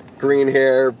on. Green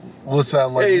hair. What's that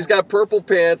like? Hey, he's got purple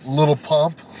pants. Little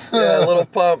pump. Yeah, little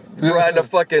pump. Riding a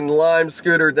fucking Lime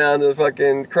scooter down to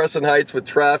fucking Crescent Heights with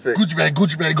traffic. Gucci man,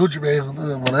 Gucci man, Gucci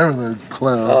man. Whatever the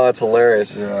clown. Oh, it's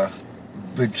hilarious. Yeah.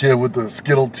 The kid with the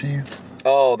Skittle teeth.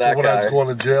 Oh, that guy. That's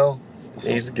going to jail.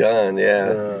 He's gone,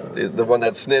 yeah. The one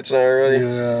that snitched on everybody.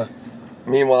 Yeah.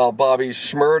 Meanwhile, Bobby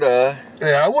Shmurda.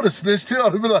 Yeah, I would have snitched too.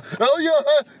 I'd be like, oh yeah,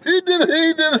 he did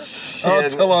it. Shit. I'll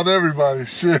tell on everybody.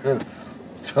 Shit.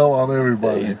 Tell on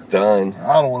everybody. He's done.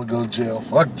 I don't want to go to jail.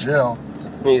 Fuck jail.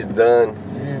 He's done.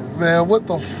 Man, what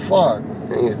the fuck?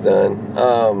 He's done.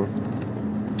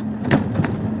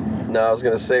 No, I was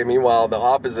going to say, meanwhile, the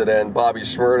opposite end, Bobby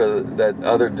Shmurda, that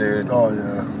other dude. Oh,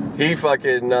 yeah. He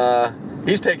fucking,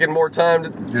 he's taking more time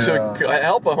to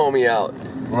help a homie out.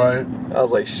 Right. I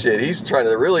was like, shit, he's trying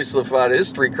to really solidify his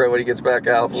street cred when he gets back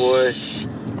out, boy.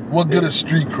 What good is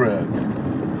street cred?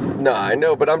 No, I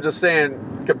know, but I'm just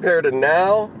saying, compared to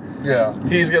now,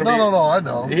 he's going to be... No, I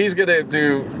know. He's going to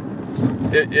do...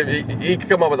 If he can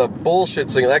come up with a bullshit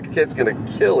singer, that kid's going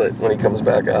to kill it when he comes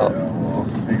back out. Yeah, well,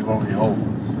 he can only hope.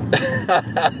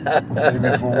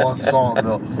 Maybe for one song,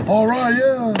 they'll, all right,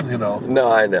 yeah, you know. No,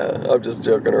 I know. I'm just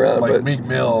joking around. Like Meek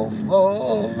Mill.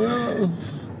 Oh, yeah.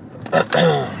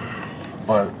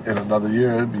 But in another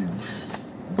year, it'd be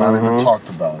not even talked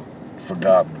about.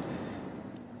 Forgotten.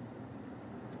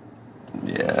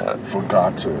 Yeah.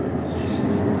 Forgotten.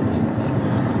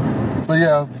 But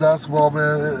yeah, basketball,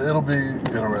 man, it'll be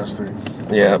interesting.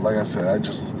 Yeah. Like I said,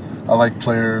 I like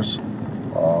players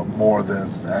more than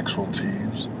actual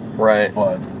teams. Right.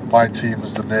 But my team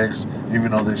is the Knicks,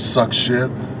 even though they suck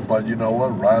shit. But you know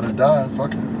what? Ride or die,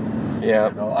 fuck it. Yeah.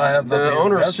 You know, I have the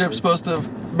ownership's supposed to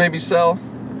maybe sell.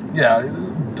 Yeah,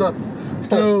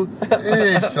 dude, he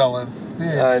ain't selling.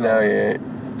 I know he ain't.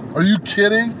 Are you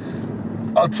kidding?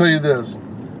 I'll tell you this: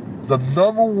 the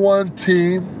number one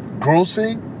team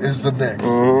grossing is the Knicks,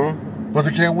 but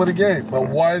they can't win a game. But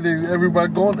why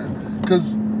everybody going there?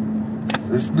 Because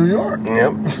it's New York.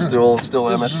 Yep, still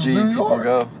MSG. New York.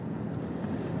 Go.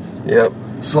 Yep.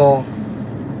 So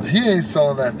he ain't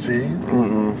selling that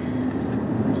team.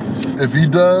 If he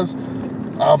does,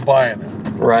 I'm buying it.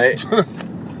 Right.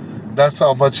 That's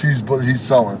how much he's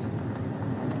selling.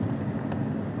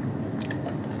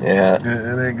 Yeah.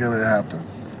 It ain't gonna happen.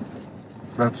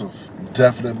 That's a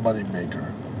definite money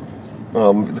maker.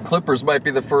 The Clippers might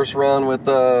be the first round with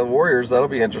Warriors. That'll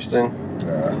be interesting.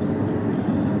 Yeah.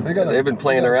 They've been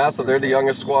playing their ass off. They're the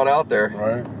youngest squad out there.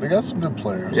 Right. They got some good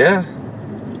players. Yeah.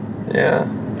 Yeah.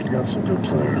 They got some good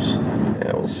players.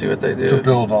 Yeah, we'll see what they do. To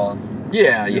build on.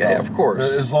 Yeah, of course.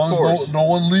 As long as no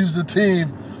one leaves the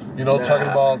team, talking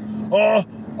about,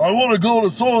 I want to go to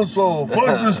so-and-so.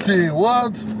 Fuck this team.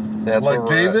 What? That's like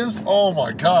Davis? Oh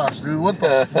my gosh, dude. What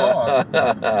the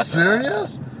fuck?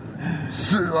 Serious?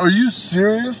 Are you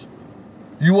serious?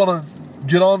 You want to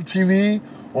get on TV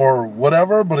or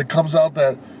whatever, but it comes out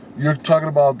that you're talking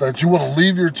about that you want to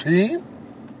leave your team?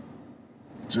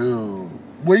 Dude,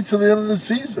 wait till the end of the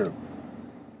season.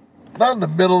 Not in the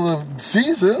middle of the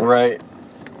season. Right.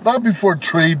 Not before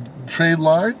trade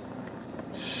line.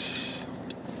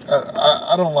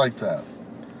 I don't like that.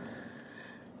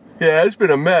 Yeah, it's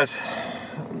been a mess.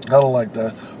 I don't like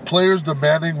that. Players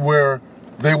demanding where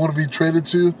they want to be traded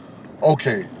to.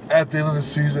 Okay, at the end of the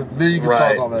season, then you can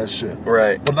talk all that shit.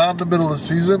 Right. But not in the middle of the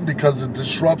season because it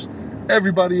disrupts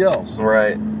everybody else.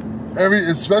 Right.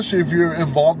 Especially if you're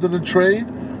involved in a trade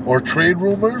or trade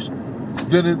rumors,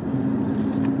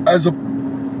 then as a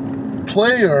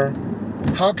player,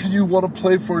 how can you want to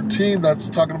play for a team that's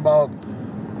talking about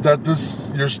that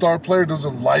your star player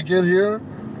doesn't like it here?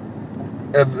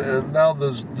 And now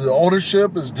the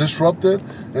ownership is disrupted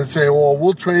and say, well,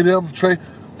 we'll trade him.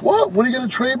 What? What are you going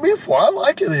to trade me for? I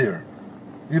like it here.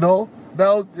 Now,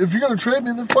 if you're going to trade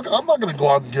me, then I'm not going to go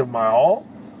out and give my all.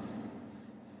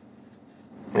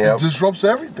 Yep. It disrupts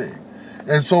everything.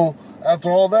 And so, after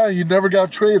all that, he never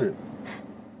got traded.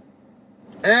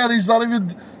 And he's not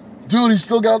even... Dude, he's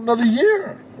still got another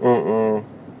year.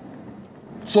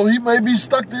 So he may be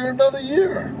stuck there another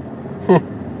year.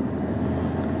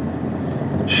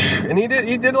 And he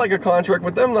did like a contract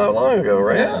with them not long ago,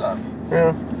 right?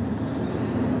 Yeah.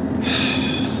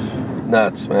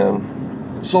 Nuts,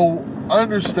 man. So I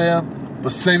understand,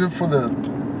 but save it for the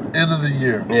end of the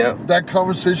year. Yeah. That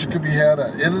conversation could be had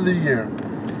at the end of the year.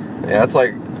 Yeah, it's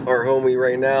like our homie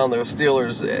right now, the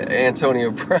Steelers,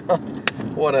 Antonio Brown.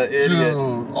 What an idiot.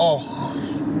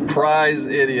 Dude, prize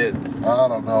idiot. I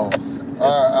don't know.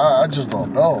 I just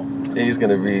don't know. He's going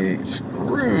to be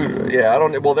screwed. Yeah, I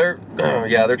don't know. Well, they're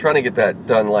trying to get that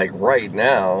done like right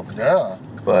now. Yeah.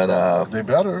 But they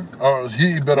better, or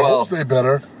he better hope they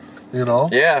better. You know.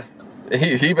 Yeah,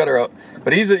 he better.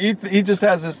 But he just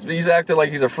has this. He's acting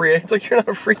like he's a free agent. It's like you're not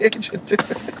a free agent, dude.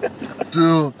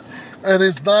 Dude, and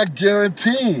it's not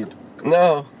guaranteed.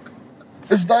 No,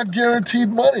 it's not guaranteed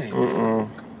money. Mm-mm.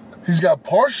 He's got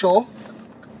partial,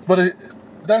 but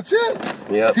that's it.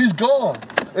 Yeah, he's gone.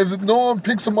 If no one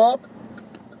picks him up,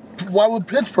 why would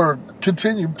Pittsburgh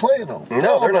continue playing him?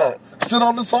 No, they're not. Sit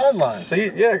on the sideline.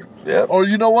 See, yeah. Or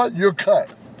you know what? You're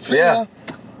cut. See ya.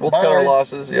 We'll cut our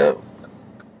losses. Yep.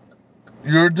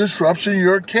 You're a disruption.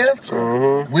 You're a cancer.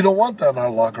 Mm-hmm. We don't want that in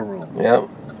our locker room. Yep.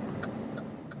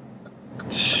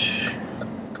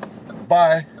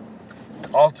 Bye.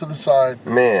 Off to the side.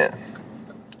 Man.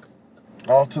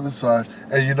 Off to the side.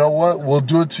 And you know what? We'll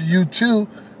do it to you too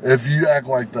if you act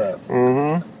like that.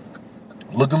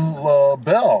 Mm-hmm. Look at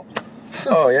Bell.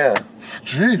 Oh, yeah.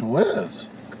 Gee whiz.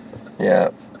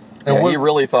 Yeah. And he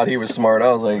really thought he was smart.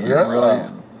 I was like, really?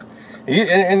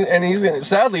 And he's gonna,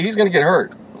 sadly, he's going to get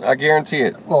hurt. I guarantee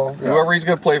it. Well, whoever he's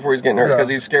going to play for, he's getting hurt because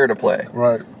he's scared to play.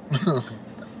 Right.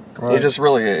 He just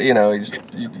really,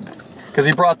 because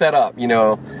he brought that up.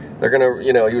 They're going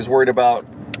to, he was worried about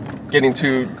they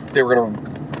were going to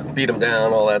beat him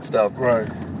down, all that stuff. Right.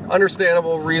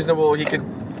 Understandable, reasonable. He could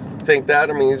think that.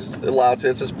 I mean, he's allowed to.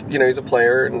 It's just, he's a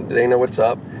player and they know what's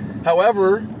up.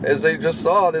 However, as they just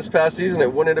saw this past season,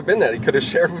 it wouldn't have been that. He could have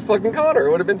shared with fucking Connor.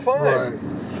 It would have been fine. Right.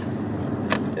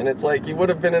 And it's like, you would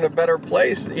have been in a better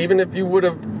place, even if you would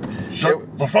have...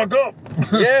 Shut the fuck up!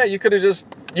 Yeah, you could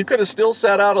have still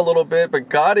sat out a little bit, but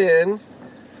got in,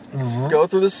 go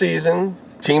through the season,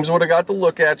 teams would have got to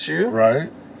look at you.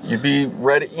 Right. You'd be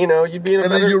ready, you'd be in a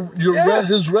better... And then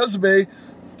his resume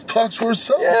talks for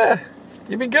itself. Yeah,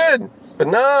 you'd be good. But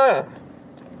nah,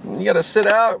 you got to sit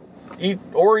out, eat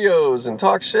Oreos and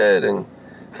talk shit and...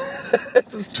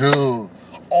 Dude,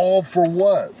 all for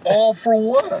what? All for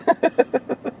what?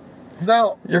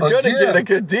 Now, you're going to get a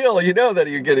good deal. You know that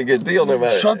you get a good deal no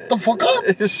matter. Shut the fuck up.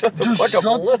 Shut the fuck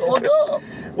up.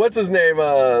 What's his name?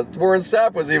 Warren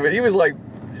Sapp he was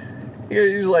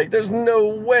like, there's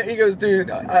no way. He goes,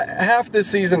 dude, half this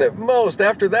season at most.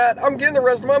 After that, I'm getting the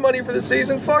rest of my money for the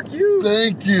season. Fuck you.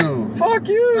 Thank you. Fuck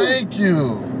you. Thank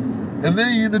you. And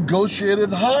then you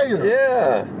negotiated higher.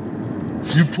 Yeah.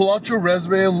 You pull out your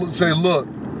resume and say, look,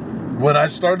 when I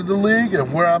started the league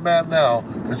and where I'm at now,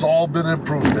 it's all been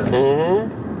improvements.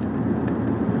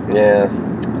 Mm-hmm. Yeah.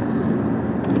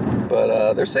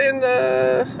 But they're saying,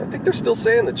 I think they're still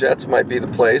saying the Jets might be the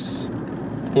place.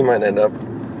 He might end up.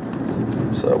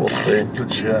 So we'll see. The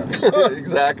Jets.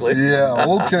 Exactly. Yeah,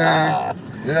 okay.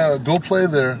 Yeah, go play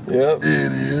there. Yep.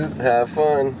 Idiot. Have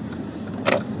fun.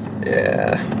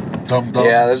 Yeah. Dumb.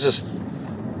 Yeah, there's just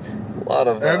a lot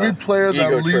of every player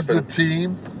that leaves the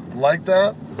team like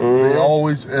that, they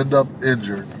always end up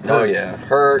injured. Oh, yeah.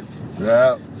 Hurt.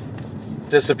 Yeah.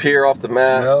 Disappear off the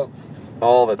map. Yep.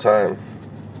 All the time.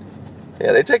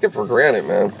 Yeah, they take it for granted,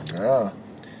 man. Yeah.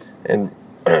 And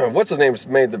what's his name was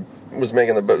making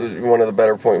one of the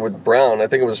better point with Brown. I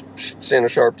think it was Shannon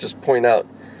Sharp just pointing out,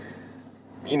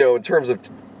 in terms of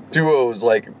duos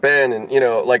like Ben and,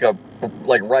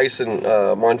 like Rice and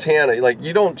Montana, like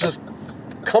you don't just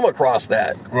come across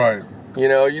that. Right.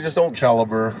 You just don't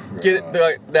caliber get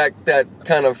that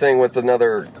kind of thing with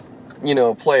another,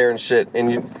 player and shit. And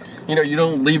you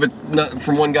don't leave it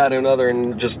from one guy to another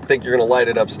and just think you're gonna light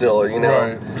it up still.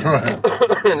 Right.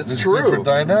 And it's true. Different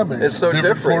dynamic. It's so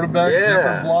different. Quarterback, yeah.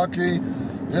 different blocking.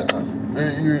 Yeah.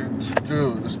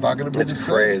 Dude, it's not gonna be the same. It's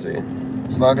crazy.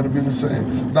 It's not gonna be the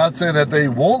same. Not saying that they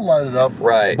won't light it up.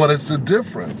 Right. But it's a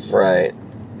difference. Right.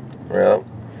 Yeah.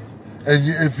 And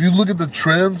if you look at the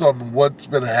trends on what's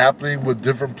been happening with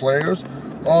different players,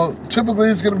 typically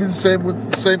it's going to be the same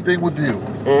thing with you.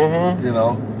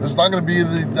 Mm-hmm. It's not going to be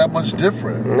that much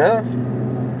different.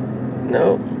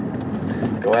 No.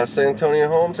 Go ask San Antonio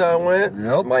Holmes how it went.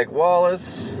 Yep. Mike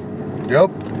Wallace. Yep.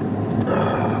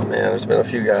 Oh, man, there's been a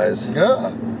few guys.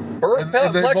 Yeah.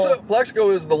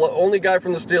 Plexico is the only guy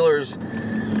from the Steelers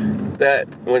that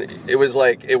when it was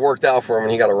like it worked out for him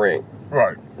and he got a ring.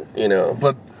 Right.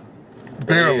 But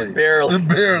barely.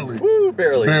 Woo,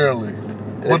 barely.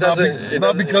 But not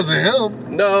because of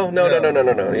him. No.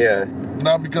 Yeah.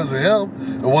 Not because of him.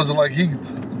 It wasn't like he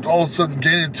all of a sudden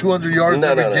gaining 200 yards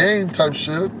every game type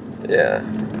shit. Yeah.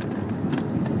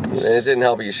 And it didn't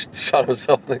help he shot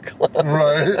himself in the club.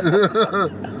 Right.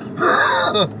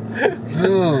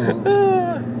 Dude.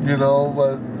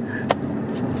 But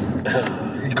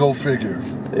go figure.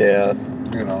 Yeah.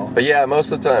 But yeah,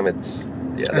 most of the time it's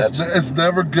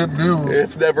never good news.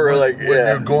 It's never when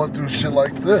you're going through shit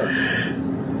like this.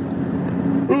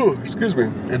 Ooh, excuse me.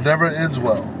 It never ends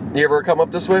well. You ever come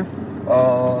up this way?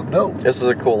 No. This is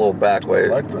a cool little back way. I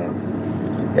like that.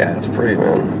 Yeah, it's pretty,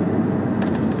 man.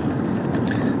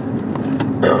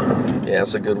 Yeah,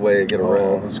 it's a good way to get around.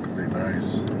 Oh, that's gonna be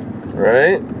nice.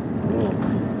 Right? Oh.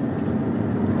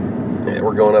 Yeah,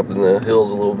 we're going up in the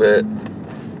hills a little bit.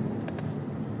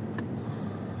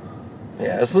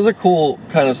 Yeah, this is a cool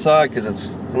kind of side because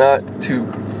it's not too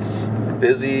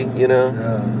busy, you know?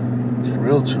 Yeah. It's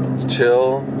real chill. It's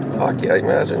chill. Fuck yeah,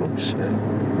 imagine. Shit.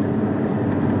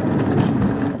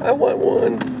 I want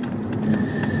one.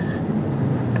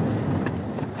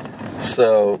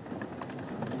 So,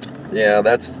 yeah,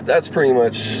 that's pretty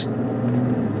much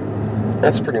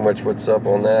what's up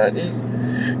on that.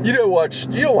 You don't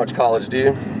watch college, do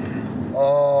you?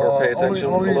 Or pay attention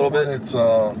only a little bit? It's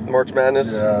March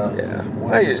Madness? Yeah.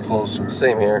 When it gets closer.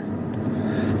 Same here.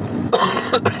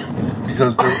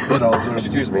 Because they're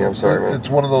Excuse me, I'm sorry, man. It's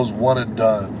one of those one and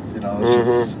done,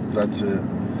 it's just, that's it.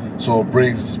 So it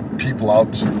brings people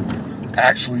out to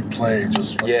actually play,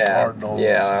 just fucking hard nose.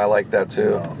 Yeah, I like that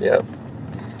too. Yep.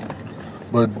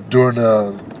 But during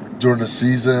the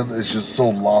season, it's just so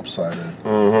lopsided.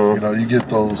 Mm-hmm. You get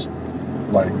those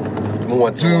like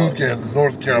Duke and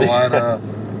North Carolina,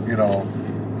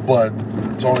 but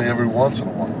it's only every once in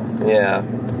a while. Yeah.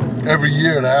 Every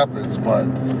year it happens, but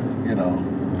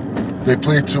they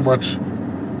play too much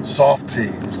soft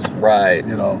teams. Right.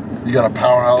 You got a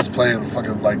powerhouse playing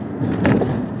fucking like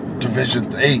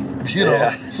Division 8.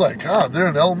 Yeah. It's like, God, they're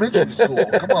in elementary school.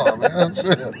 Come on, man.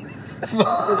 Shit. It's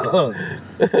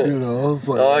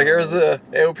like, oh, here's the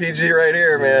AOPG right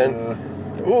here, man.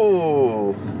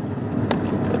 Ooh.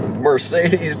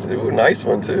 Mercedes. Ooh, nice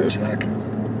one too. Jacket.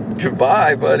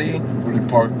 Goodbye, buddy. Where did you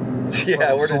park?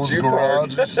 Yeah, where did you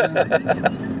park?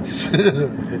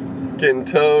 Shit. Getting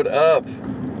towed up.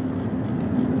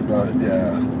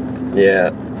 Yeah.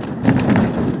 Yeah.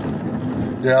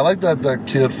 Yeah, I like that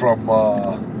kid from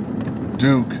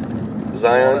Duke.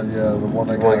 Zion? The one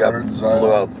that got hurt. Zion.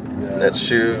 Blew out that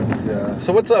shoe. Yeah.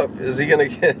 So what's up? Is he gonna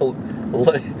get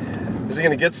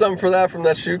something for that from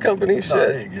that shoe company? Shit. No,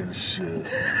 he ain't getting shit.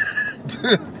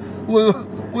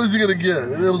 What is he gonna get?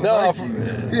 It was Nike.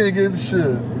 He ain't getting shit.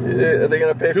 Are they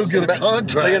gonna pay? He'll get a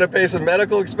contract. Are they gonna pay some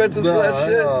medical expenses for that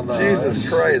shit? No, Jesus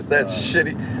Christ, that's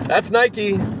shitty. That's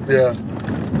Nike. Yeah.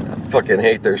 Fucking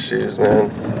hate their shoes, man.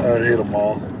 I hate them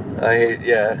all.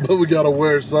 But we gotta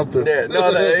wear something. Yeah,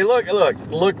 no, they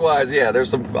look wise. Yeah, there's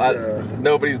some.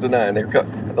 Nobody's denying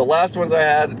the last ones I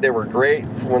had. They were great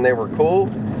when they were cool,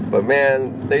 but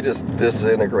man, they just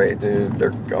disintegrate, dude.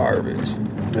 They're garbage.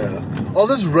 Yeah. Oh,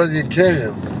 this is Runyon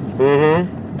Canyon.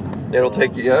 Mm-hmm. It'll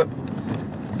take you up.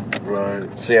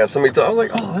 Right. So yeah, somebody I was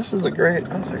like, oh, this is a great.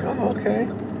 I was like, oh, okay.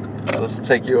 Let's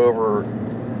take you over.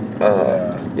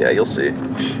 Yeah, you'll see.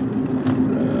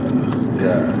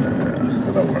 Yeah.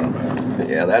 I know where I'm at.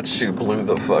 Yeah, that shoe blew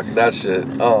the fuck. That shit.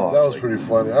 Oh. That was pretty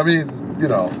funny. I mean,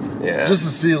 Yeah. Just to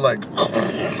see like,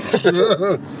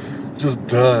 just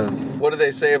done. What do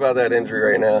they say about that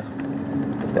injury right now?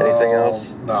 Anything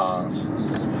else? Nah.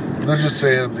 They're just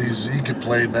saying he could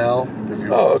play now if he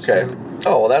wants to.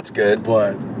 Oh, well, that's good.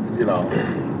 But,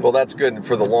 Well, that's good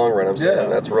for the long run, I'm saying.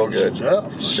 That's real good. Yeah,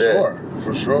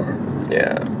 for sure.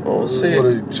 Yeah, well, we'll see.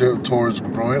 What he tore his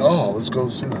groin? Oh, let's go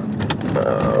see that.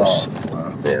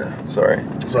 Yeah, sorry.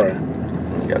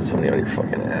 You got somebody on your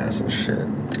fucking ass and shit.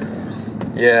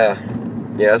 Yeah,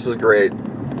 this is great.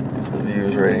 The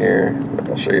views right here.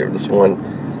 I'll show you this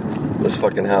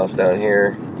fucking house down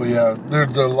here. But yeah, there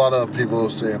are a lot of people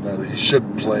saying that he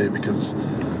shouldn't play because,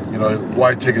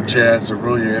 why take a chance and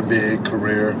ruin your NBA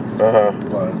career?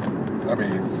 But, I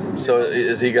mean... So,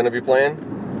 is he going to be playing?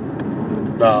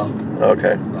 Nah.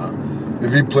 Okay. Nah.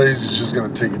 If he plays, he's just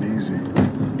going to take it easy.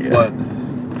 Yeah. But,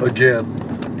 again,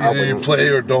 either you play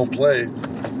or don't play.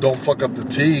 Don't fuck up the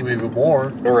team even more.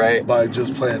 Right. By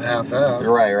just playing half-ass.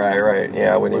 Right.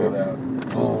 Yeah, Look at that.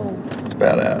 Boom. It's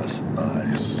badass.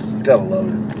 Nice. Gotta love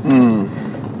it.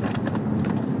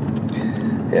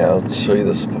 Yeah, I'll show you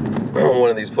this. One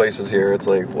of these places here. It's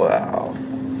like, wow.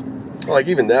 Like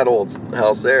even that old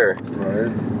house there.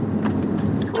 Right.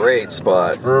 Great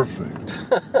spot. Perfect.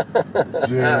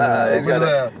 Yeah,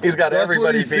 he's got That's everybody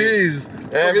what he sees.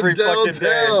 every fucking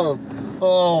downtown. day.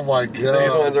 Oh my god.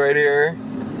 These ones right here.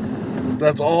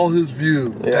 That's all his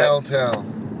view.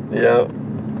 Downtown. Yep.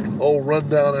 Old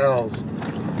rundown house.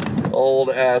 Old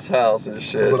ass house and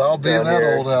shit. But I'll be in that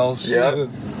old house. Yep. Shit.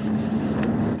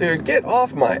 Dude, get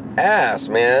off my ass,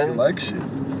 man. He likes you.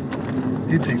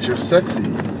 He thinks you're sexy.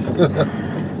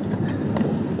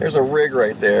 There's a rig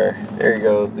right there. There you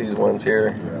go. These ones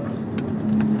here. Yeah.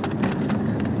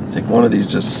 I think one of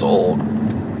these just sold.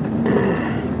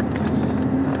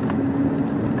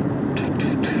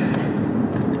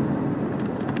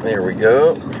 There we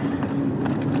go.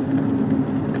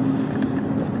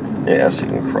 Yeah, so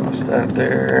you can cross that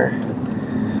there.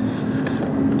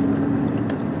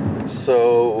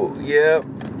 So, yeah,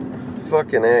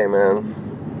 fucking A, man.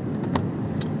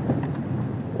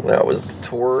 That was the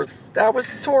tour. That was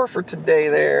the tour for today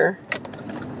there.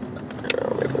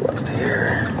 I'll make a left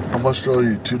here. How much do I owe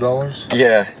you? $2?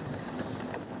 Yeah.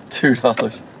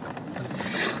 $2.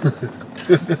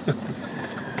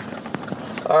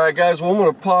 Alright, guys, well, I'm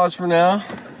going to pause for now.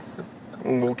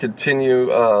 And we'll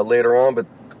continue later on, but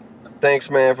thanks,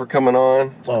 man, for coming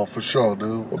on. Oh, for sure,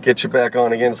 dude. We'll get you back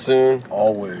on again soon.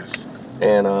 Always.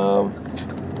 And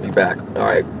be back.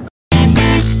 Alright.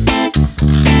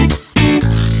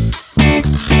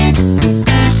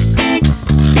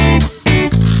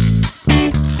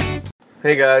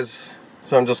 Hey guys,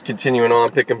 so I'm just continuing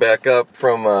on, picking back up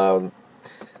from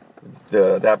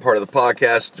that part of the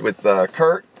podcast with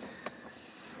Kurt.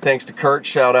 Thanks to Kurt.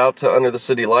 Shout out to Under the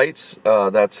City Lights.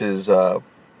 That's his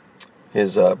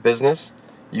business.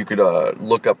 You could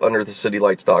look up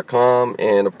underthecitylights.com,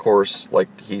 and of course,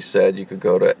 like he said, you could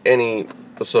go to any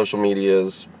social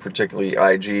medias, particularly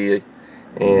IG,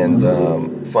 and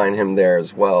find him there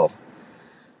as well.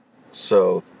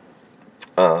 So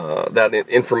that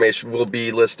information will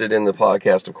be listed in the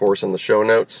podcast, of course, in the show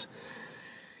notes.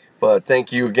 But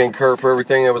thank you again, Kurt, for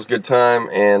everything. It was a good time,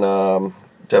 and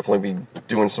definitely be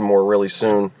doing some more really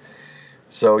soon.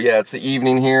 So yeah, it's the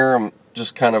evening here. I'm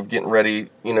just kind of getting ready,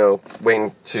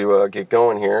 waiting to get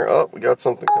going here. Oh, we got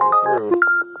something coming through.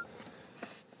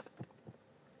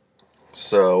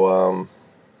 So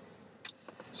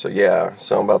yeah,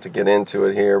 so I'm about to get into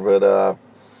it here, but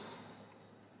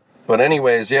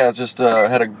anyways, yeah, just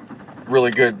had a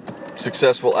really good,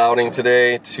 successful outing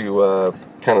today to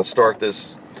kind of start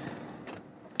this,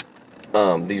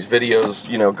 these videos,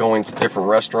 going to different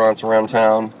restaurants around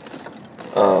town.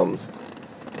 You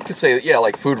could say, yeah,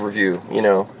 like food review,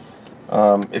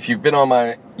 If you've been on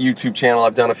my YouTube channel,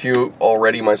 I've done a few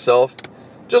already myself.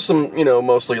 Just some,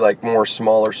 mostly like more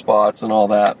smaller spots and all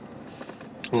that.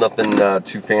 Nothing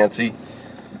too fancy.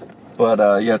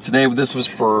 But yeah, today this was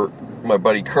for my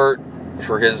buddy Kurt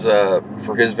for his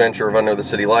venture of Under the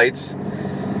City Lights,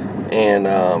 and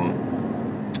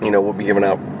we'll be giving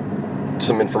out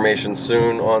some information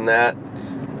soon on that.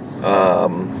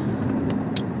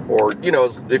 Or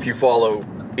if you follow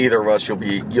either of us,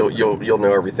 you'll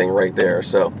know everything right there.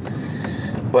 So,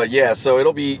 but yeah, so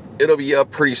it'll be up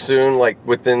pretty soon. Like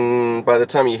by the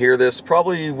time you hear this,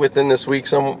 probably within this week,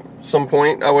 some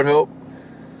point, I would hope.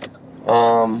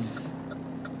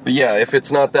 But yeah, if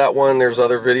it's not that one, there's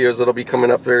other videos that'll be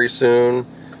coming up very soon.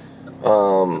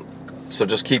 So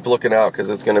just keep looking out, because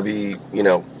it's going to be,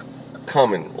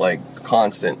 coming, like,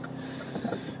 constant.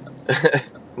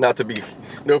 Not to be,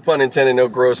 no pun intended, no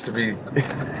gross to be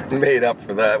made up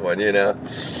for that one,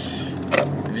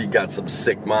 If you got some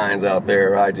sick minds out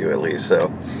there, I do at least,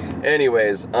 so.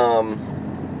 Anyways,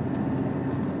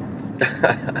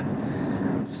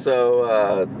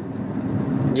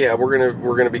 yeah,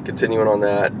 we're gonna be continuing on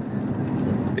that.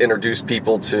 Introduce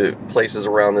people to places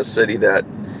around this city that,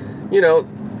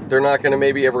 they're not gonna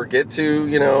maybe ever get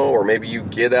to, or maybe you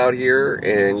get out here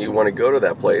and you want to go to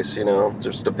that place,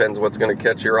 Just depends what's gonna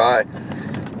catch your eye.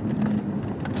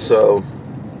 So,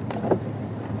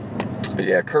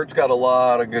 yeah, Kurt's got a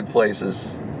lot of good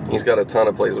places. He's got a ton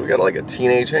of places. We got like a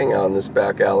teenage hangout in this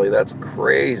back alley. That's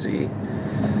crazy.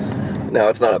 No,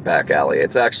 it's not a back alley.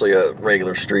 It's actually a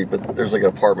regular street, but there's like an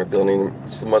apartment building.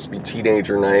 It must be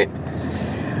teenager night.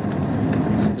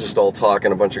 Just all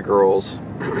talking, a bunch of girls.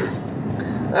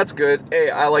 That's good. Hey,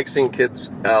 I like seeing kids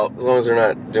out, as long as they're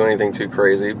not doing anything too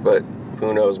crazy, but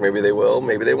who knows? Maybe they will,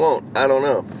 maybe they won't. I don't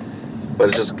know. But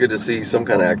it's just good to see some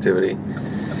kind of activity.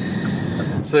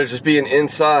 So they're just being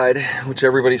inside, which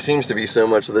everybody seems to be so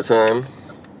much of the time.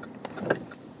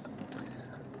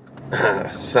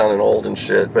 Sounding old and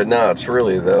shit, but no, it's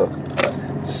really though.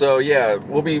 So yeah,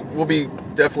 we'll be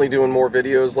definitely doing more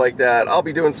videos like that. I'll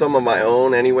be doing some of my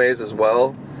own anyways as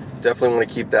well. Definitely want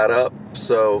to keep that up.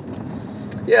 So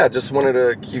yeah, just wanted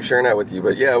to keep sharing that with you.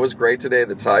 But yeah, it was great today.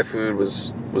 The Thai food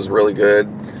was really good.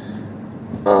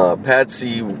 Pad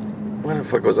See, what the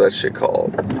fuck was that shit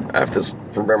called? I have to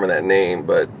remember that name,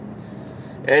 but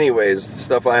anyways,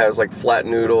 stuff I had was like flat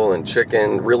noodle and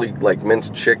chicken, really like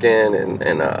minced chicken and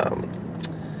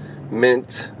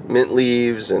mint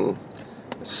leaves, and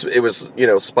it was,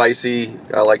 spicy.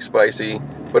 I like spicy,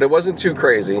 but it wasn't too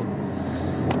crazy.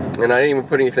 And I didn't even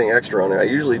put anything extra on it. I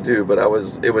usually do, but it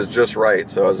was just right,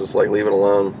 so I was just like, leave it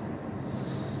alone.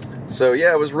 So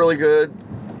yeah, it was really good.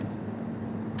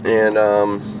 And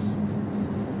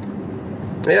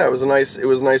yeah, it was a nice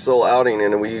little outing,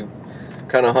 and we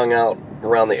kind of hung out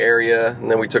around the area, and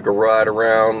then we took a ride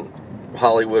around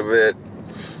Hollywood a bit,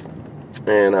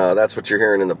 and that's what you're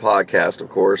hearing in the podcast, of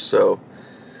course. So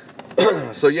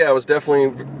yeah, it was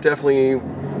definitely,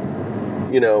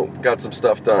 got some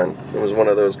stuff done. It was one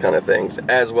of those kind of things,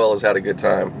 as well as had a good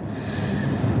time.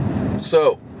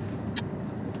 So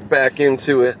back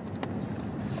into it.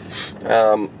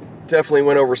 Definitely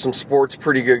went over some sports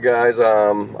pretty good, guys.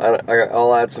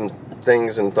 I'll add some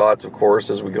things and thoughts, of course,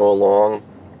 as we go along.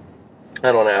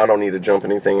 I don't need to jump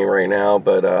anything in right now,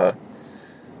 but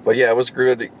yeah, it was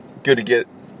good to get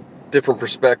different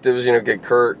perspectives. Get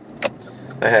Kurt.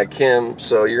 I had Kim,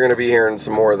 so you're gonna be hearing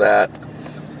some more of that.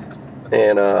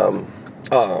 And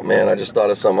oh man, I just thought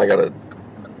of something.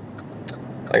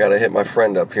 I gotta hit my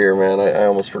friend up here, man. I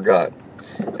almost forgot.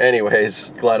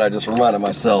 Anyways, glad I just reminded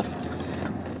myself.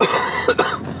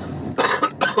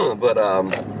 But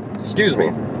excuse me.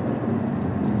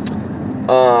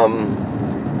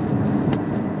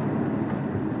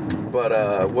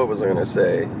 What was I gonna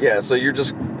say? Yeah, so you're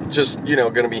just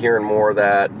gonna be hearing more of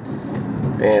that,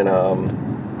 and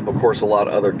of course a lot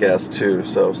of other guests too.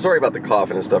 So sorry about the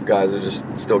coughing and stuff, guys. I just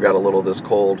still got a little of this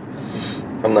cold.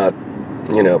 I'm not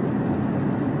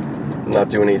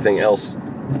doing anything else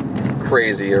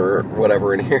crazy or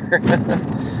whatever in here.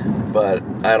 But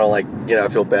I don't I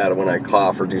feel bad when I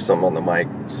cough or do something on the mic.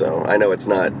 So I know it's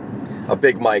not a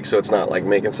big mic, so it's not like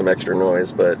making some extra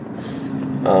noise, but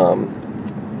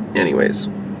anyways.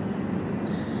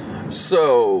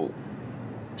 So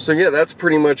yeah, that's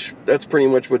pretty much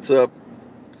what's up.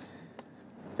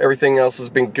 Everything else has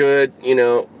been good,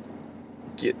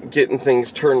 getting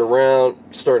things turned around,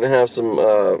 starting to have some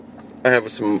I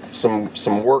have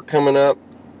some work coming up.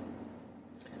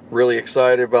 Really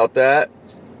excited about that.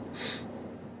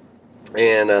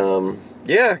 And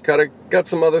yeah, got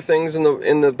some other things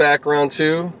in the background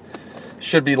too.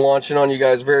 Should be launching on you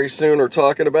guys very soon or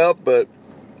talking about, but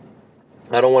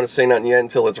I don't want to say nothing yet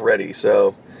until it's ready.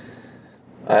 So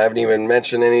I haven't even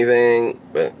mentioned anything,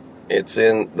 but it's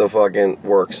in the fucking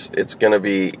works. It's gonna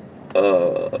be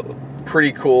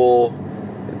pretty cool.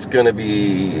 It's gonna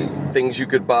be things you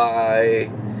could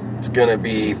buy. It's gonna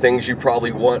be things you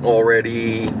probably want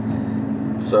already.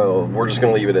 So we're just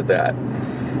gonna leave it at that.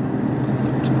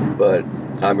 But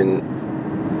I've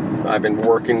been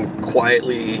working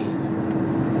quietly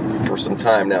for some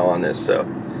time now on this, so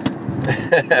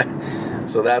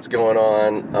so that's going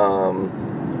on.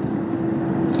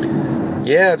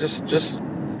 Yeah, just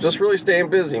really staying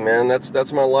busy, man.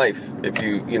 That's my life. If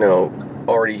you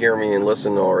already hear me and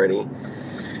listen already,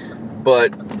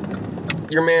 but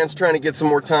your man's trying to get some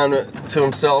more time to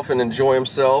himself and enjoy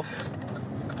himself,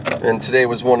 and today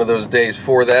was one of those days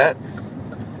for that.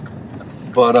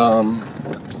 But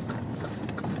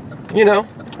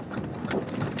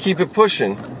keep it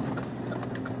pushing.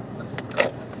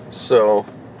 So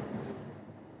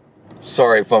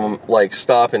sorry if I'm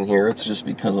stopping here. It's just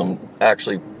because I'm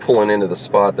actually pulling into the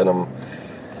spot that I'm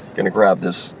gonna grab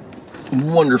this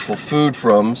wonderful food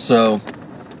from. So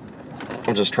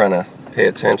I'm just trying to pay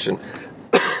attention.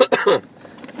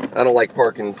 I don't like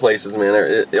parking places,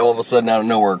 man. All of a sudden, out of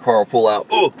nowhere, a car will pull out.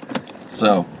 Ooh!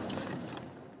 So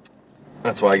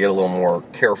that's why I get a little more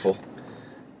careful.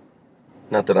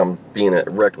 Not that I'm being a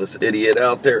reckless idiot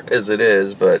out there as it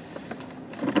is, but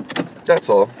that's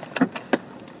all.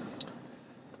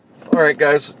 Alright,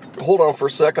 guys, hold on for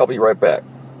a sec. I'll be right back.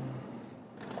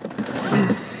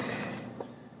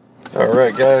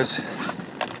 Alright, guys,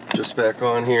 just back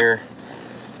on here.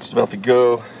 Just about to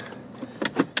go.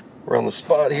 We're on the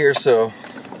spot here, so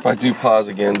if I do pause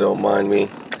again, don't mind me.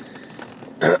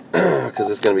 Because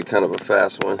it's going to be kind of a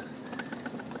fast one.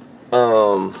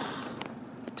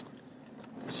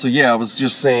 So yeah, I was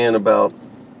just saying about,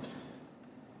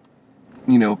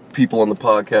 people on the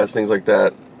podcast, things like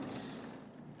that.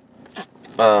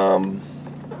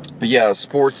 But yeah,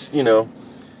 sports,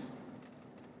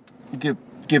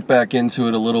 get back into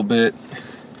it a little bit.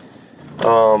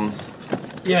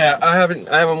 Yeah, I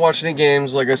haven't watched any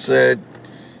games, like I said.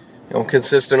 I'm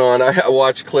consistent on. I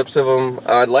watch clips of them.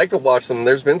 I'd like to watch them.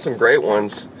 There's been some great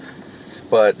ones,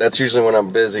 but that's usually when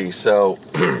I'm busy, so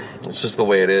it's just the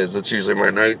way it is. That's usually my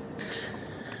night.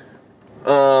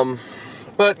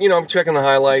 But I'm checking the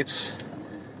highlights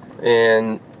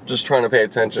and just trying to pay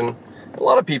attention. A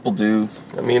lot of people do.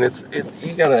 I mean,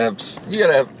 you gotta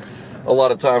have a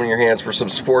lot of time in your hands for some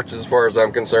sports, as far as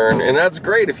I'm concerned, and that's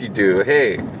great if you do.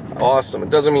 Hey, awesome. It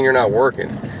doesn't mean you're not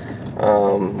working.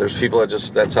 There's people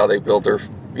that's how they built their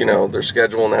their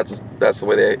schedule, and that's the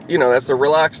way they that's their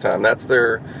relaxed time. That's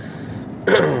their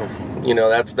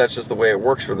that's just the way it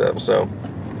works for them. So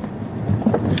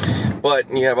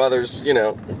But you have others,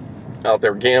 out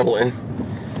there gambling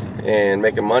and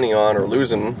making money on or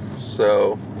losing.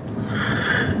 So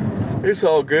it's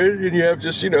all good. And you have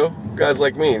just, guys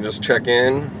like me, just check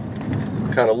in,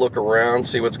 kind of look around,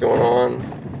 see what's going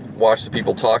on, watch the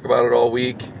people talk about it all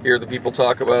week, hear the people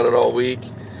talk about it all week.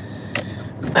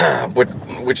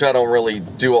 Which I don't really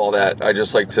do all that. I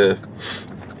just like to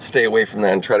stay away from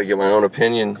that and try to get my own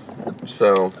opinion.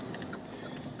 So,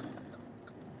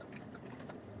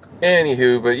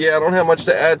 anywho, but yeah, I don't have much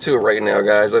to add to it right now,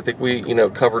 guys. I think we,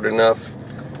 covered enough,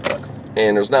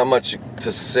 and there's not much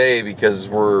to say because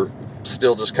we're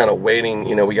still just kind of waiting.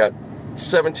 We got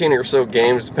 17 or so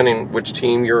games, depending which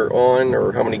team you're on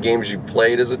or how many games you've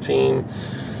played as a team,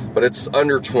 but it's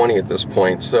under 20 at this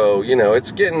point. So,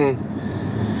 it's getting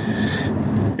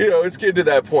to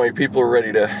that point. People are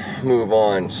ready to move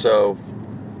on. So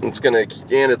it's gonna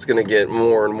get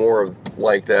more and more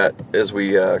like that as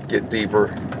we get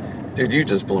deeper. Dude, you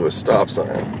just blew a stop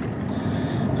sign.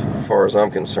 So as far as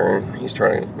I'm concerned, he's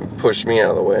trying to push me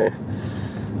out of the way.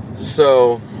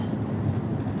 So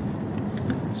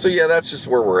yeah, that's just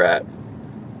where we're at.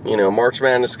 March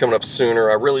Madness is coming up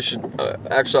sooner. I really should,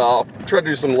 actually, I'll try to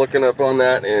do some looking up on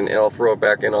that, and I'll throw it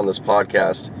back in on this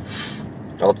podcast.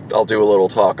 I'll do a little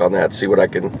talk on that, see what I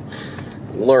can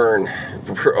learn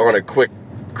on a quick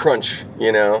crunch,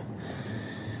 Yeah,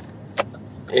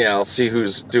 I'll see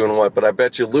who's doing what, but I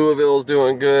bet you Louisville's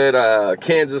doing good,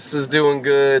 Kansas is doing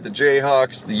good, the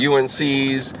Jayhawks, the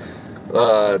UNCs,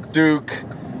 Duke,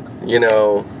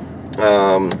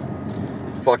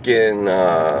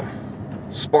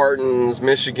 Spartans,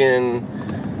 Michigan,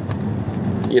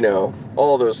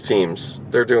 all those teams,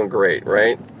 they're doing great,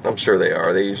 right? I'm sure they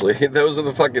are. They usually, those are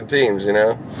the fucking teams,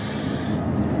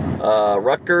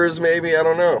 Rutgers, maybe, I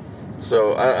don't know.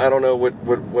 So I don't know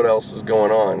what else is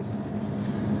going on.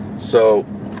 So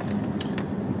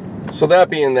that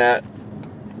being that,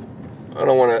 I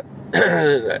don't want to.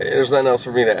 There's nothing else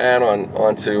for me to add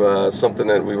onto something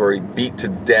that we've already beat to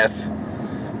death.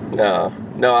 No,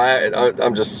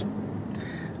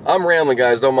 I'm rambling,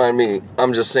 guys. Don't mind me.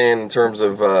 I'm just saying in terms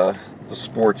of the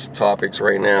sports topics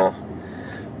right now.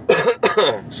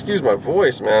 Excuse my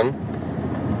voice, man.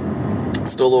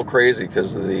 It's still a little crazy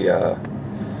because of the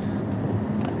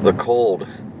cold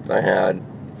I had,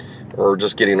 or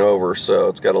just getting over. So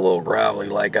it's got a little gravelly,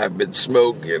 like I've been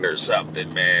smoking or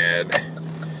something, man.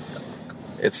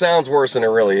 It sounds worse than it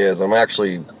really is. I'm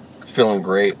actually feeling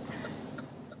great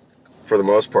for the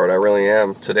most part. I really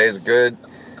am. Today's good.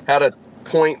 Had a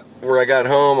point where I got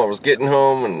home. I was getting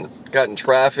home and got in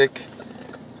traffic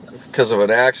because of an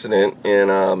accident, and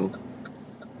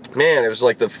man, it was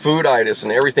like the fooditis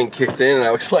and everything kicked in, and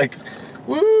I was like,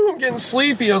 woo, I'm getting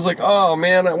sleepy. I was like, oh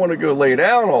man, I want to go lay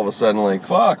down all of a sudden, like,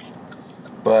 fuck.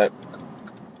 But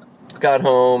got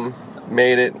home,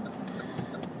 made it,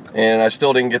 and I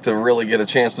still didn't get a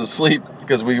chance to sleep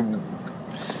because we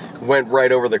went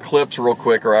right over the clips real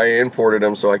quick, or I imported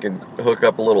them so I could hook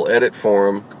up a little edit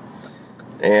for them,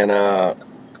 and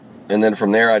then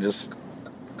from there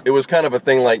it was kind of a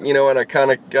thing like, you know what, I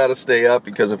kind of got to stay up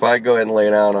because if I go ahead and lay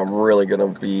down, I'm really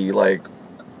going to be like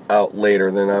out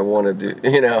later than I want to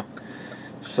do,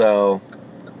 So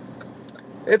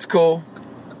it's cool.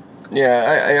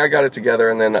 Yeah, I got it together,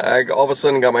 and then I all of a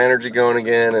sudden got my energy going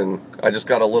again, and I just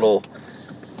got a little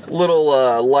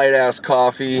light ass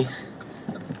coffee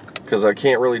because I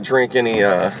can't really drink any.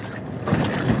 I'm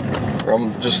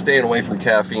just staying away from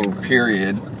caffeine,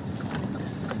 period.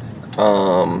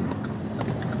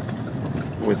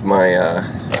 With my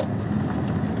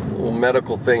little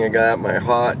medical thing I got,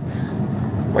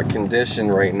 my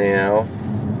condition right now.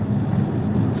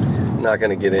 I'm not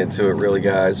gonna get into it really,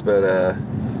 guys, but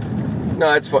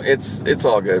no, it's fun. It's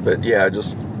all good, but yeah,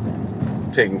 just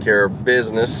taking care of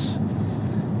business.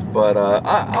 But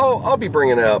I'll be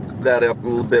bringing that up a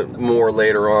little bit more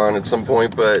later on at some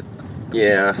point. But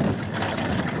yeah,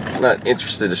 I'm not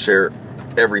interested to share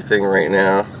everything right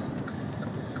now.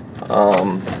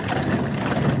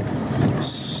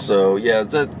 So yeah,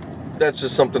 that's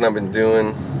just something I've been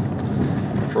doing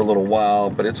for a little while,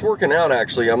 but it's working out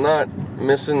actually. I'm not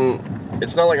missing.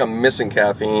 It's not like I'm missing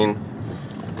caffeine.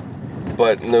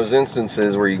 But in those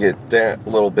instances where you get a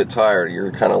little bit tired,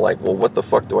 you're kind of like, well, what the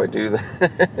fuck do I do then?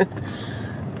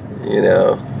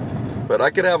 But I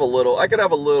could have a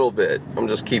little bit. I'm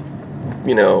just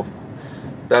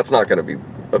that's not going to be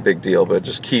a big deal, but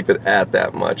just keep it at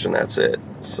that much, and that's it.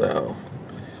 So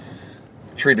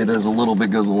treat it as a little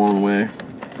bit goes a long way.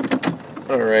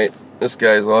 All right, this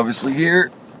guy's obviously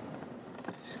here.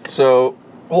 So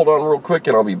hold on real quick,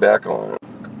 and I'll be back on.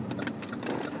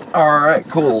 Alright,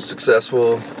 cool,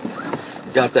 successful.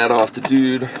 Got that off the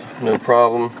dude. No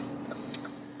problem.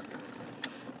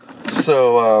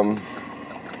 So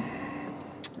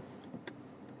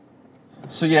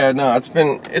yeah, no, it's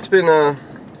been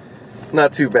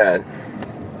not too bad.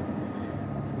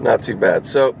 Not too bad.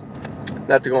 So,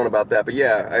 not to go on about that, but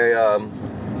yeah, I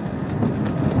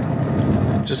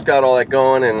just got all that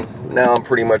going, and now I'm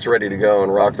pretty much ready to go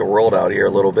and rock the world out here a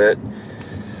little bit.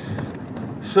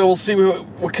 So we'll see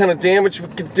what kind of damage we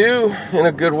could do in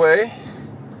a good way.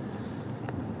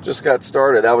 Just got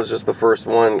started. That was just the first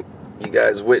one. You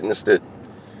guys witnessed it.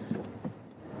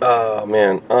 Oh,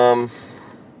 man.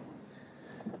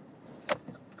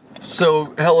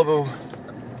 So, hell of a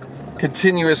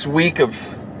continuous week of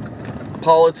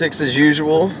politics as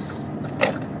usual.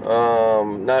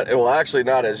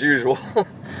 Not as usual.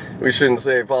 We shouldn't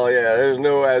say, there's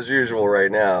no as usual right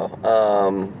now.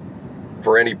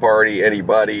 For any party,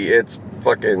 anybody, it's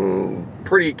fucking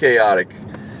pretty chaotic,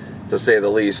 to say the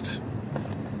least.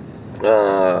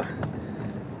 I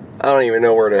don't even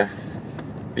know where to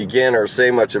begin or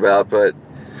say much about, but,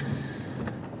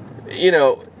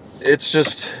 it's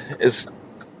just as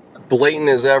blatant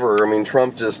as ever. I mean,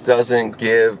 Trump just doesn't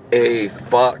give a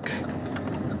fuck,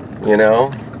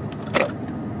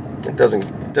 It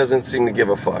doesn't seem to give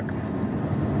a fuck.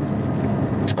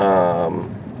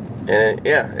 And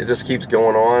it just keeps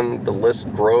going on. The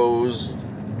list grows,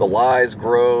 the lies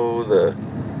grow, the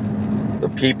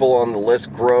people on the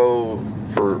list grow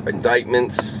for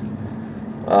indictments,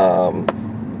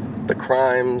 the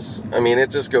crimes. I mean,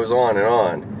 it just goes on and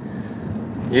on.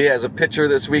 He has a picture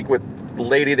this week with the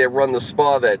lady that run the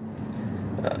spa that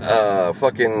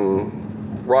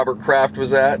fucking Robert Kraft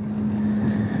was at.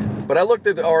 But I looked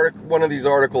at one of these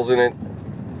articles, and it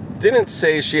didn't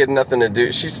say she had nothing to do.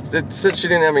 It said she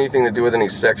didn't have anything to do with any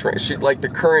sex.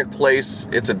 The current place,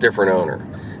 it's a different owner.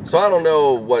 So I don't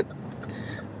know what.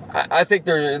 I think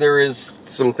there is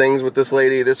some things with this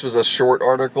lady. This was a short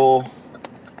article.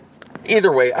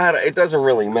 Either way, it doesn't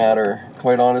really matter,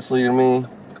 quite honestly, to me.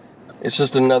 It's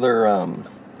just another.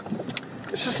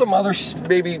 It's just some other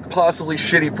maybe possibly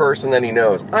shitty person that he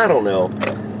knows. I don't know.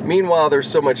 Meanwhile, there's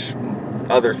so much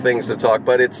other things to talk,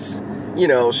 but it's.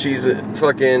 She's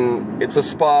it's a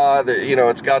spa that,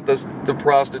 it's got the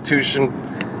prostitution,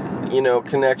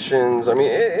 connections. I mean,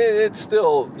 it's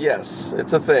still, yes,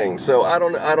 it's a thing. So I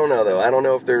don't know though. I don't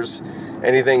know if there's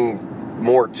anything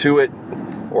more to it,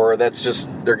 or that's just,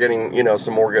 they're getting,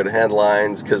 some more good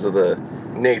headlines because of the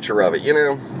nature of it,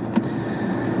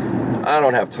 I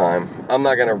don't have time. I'm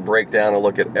not going to break down and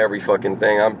look at every fucking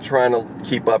thing. I'm trying to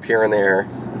keep up here and there.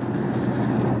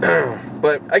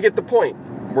 But I get the point.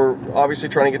 We're obviously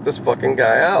trying to get this fucking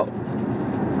guy out.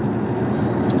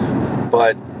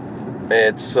 But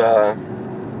it's,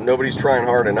 nobody's trying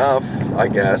hard enough, I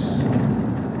guess.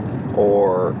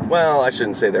 Or, well, I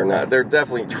shouldn't say they're not. They're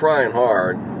definitely trying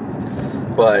hard.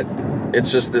 But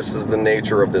it's just, this is the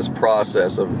nature of this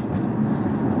process of,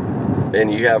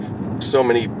 and you have so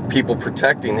many people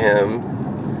protecting him.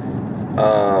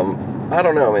 I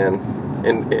don't know, man.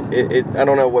 And I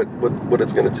don't know what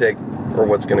it's going to take or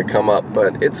what's going to come up,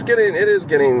 but it is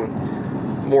getting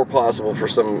more possible for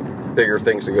some bigger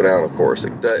things to go down, of course.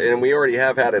 And we already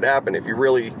have had it happen. If you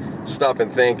really stop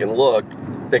and think and look,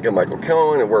 think of Michael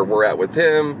Cohen and where we're at with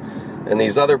him and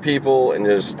these other people, and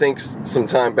just think some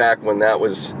time back when that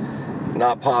was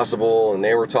not possible and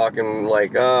they were talking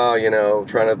like,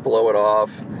 trying to blow it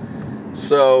off.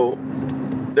 So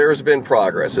there's been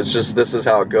progress. It's just, this is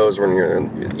how it goes when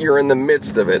you're in the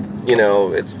midst of it.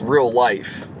 It's real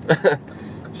life.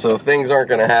 So things aren't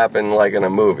going to happen like in a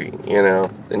movie,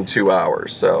 in 2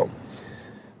 hours. So,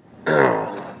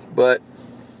 but,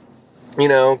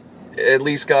 at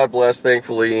least God bless,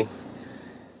 thankfully,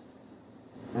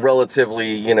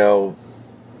 relatively,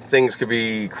 things could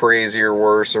be crazy or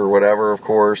worse or whatever, of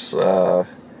course.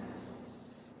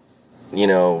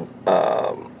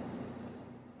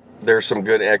 There's some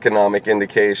good economic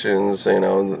indications,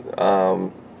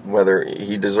 whether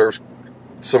he deserves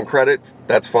some credit,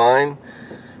 that's fine.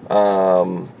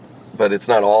 But it's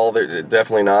not all,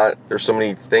 definitely not. There's so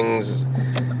many things,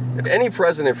 any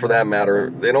president for that matter,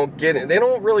 they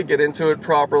don't really get into it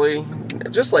properly,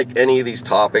 just like any of these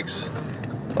topics,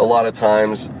 a lot of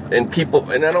times. And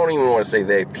people, and I don't even want to say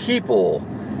they, people,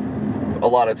 a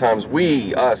lot of times,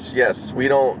 we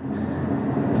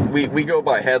go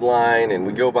by headline, and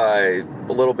we go by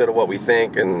a little bit of what we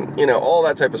think, and, all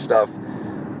that type of stuff.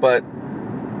 But,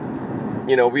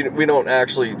 we don't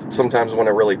actually sometimes want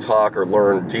to really talk or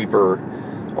learn deeper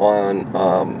on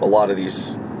a lot of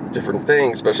these different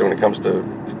things, especially when it comes to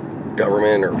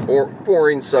government or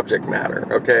boring subject matter,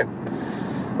 okay?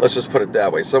 Let's just put it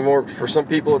that way. For some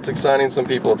people it's exciting, some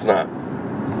people it's not.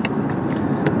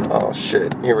 Oh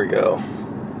shit, here we go.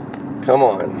 Come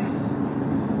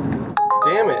on.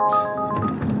 Damn it.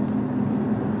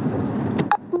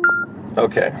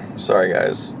 Okay, sorry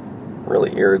guys.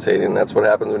 Really irritating. That's what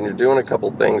happens when you're doing a couple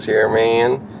things here,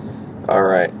 man.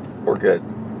 Alright, we're good.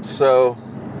 So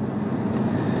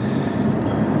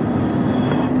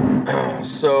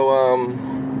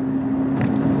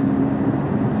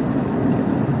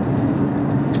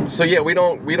yeah, we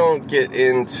don't get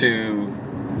into,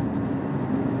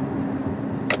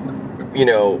 you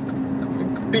know,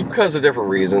 because of different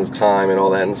reasons, time and all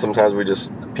that, and sometimes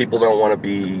people don't want to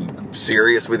be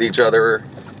serious with each other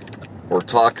or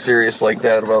talk serious like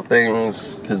that about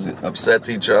things because it upsets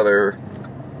each other,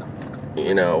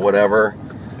 you know, whatever.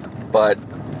 But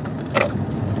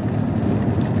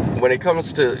when it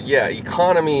comes to,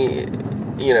 economy,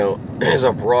 you know, is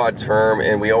a broad term,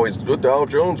 and we always, the Dow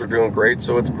Jones are doing great,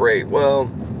 so it's great.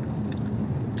 Well,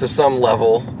 to some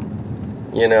level,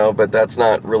 you know, but that's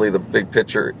not really the big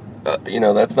picture. You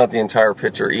know, that's not the entire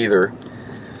picture either.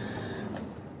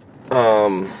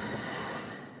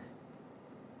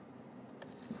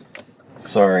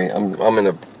 Sorry, I'm in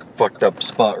a fucked up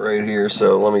spot right here,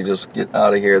 so let me just get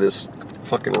out of here. This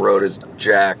fucking road is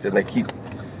jacked, and they keep...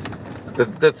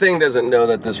 The thing doesn't know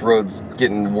that this road's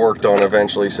getting worked on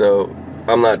eventually, so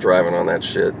I'm not driving on that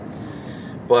shit.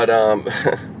 But,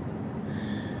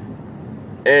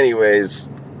 anyways,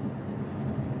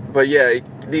 but yeah,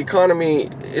 the economy,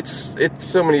 it's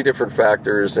so many different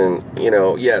factors, and, you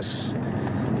know, yes,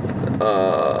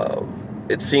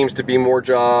 it seems to be more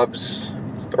jobs,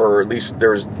 or at least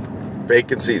there's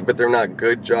vacancies, but they're not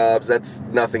good jobs. That's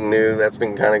nothing new. That's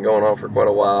been kind of going on for quite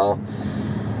a while.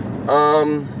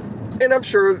 And I'm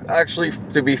sure, actually,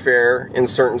 to be fair, in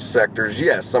certain sectors,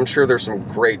 yes, I'm sure there's some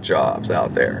great jobs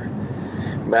out there.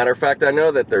 Matter of fact, I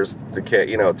know that there's,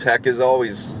 you know, tech is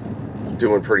always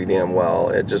doing pretty damn well.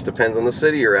 It just depends on the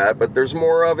city you're at, but there's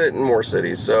more of it in more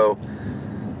cities, so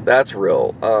that's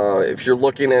real. If you're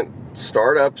looking at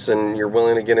startups and you're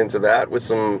willing to get into that with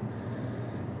some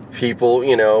people,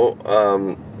 you know,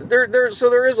 there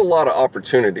is a lot of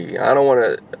opportunity. I don't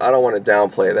want to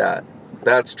downplay that.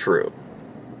 That's true.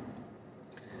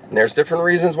 And there's different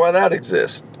reasons why that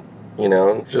exists. You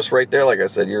know, just right there, like I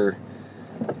said, you're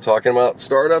talking about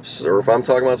startups, or if I'm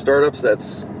talking about startups,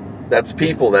 that's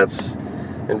people, that's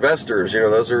investors. You know,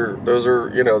 those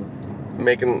are you know,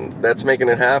 making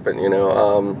it happen. You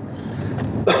know,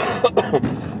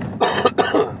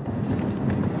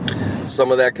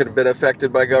 some of that could have been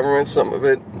affected by government. Some of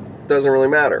it doesn't really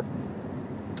matter.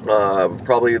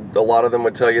 Probably a lot of them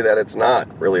would tell you that it's not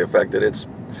really affected. If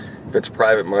it's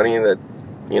private money, that,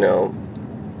 you know,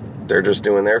 they're just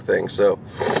doing their thing. So,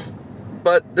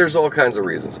 but there's all kinds of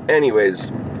reasons. Anyways,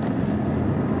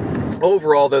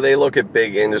 overall, though, they look at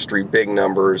big industry, big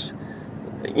numbers,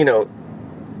 you know,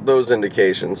 those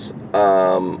indications.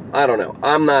 I don't know.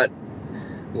 I'm not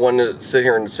one to sit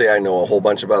here and say I know a whole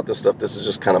bunch about this stuff. This is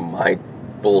just kind of my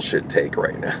bullshit take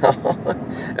right now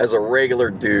as a regular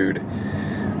dude.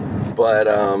 But,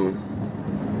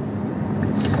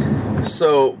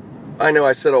 so I know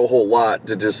I said a whole lot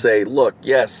to just say, look,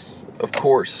 yes, of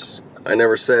course. I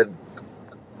never said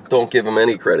don't give them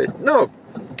any credit. No,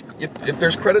 if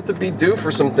there's credit to be due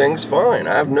for some things, fine.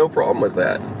 I have no problem with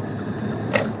that.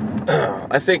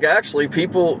 I think actually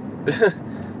people,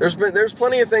 there's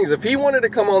plenty of things. If he wanted to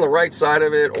come on the right side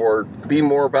of it, or be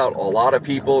more about a lot of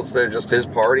people instead of just his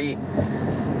party,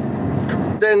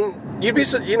 then you'd be,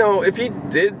 you know, if he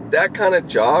did that kind of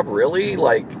job, really,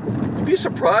 like, you'd be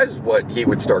surprised what he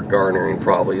would start garnering,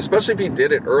 probably, especially if he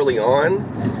did it early on.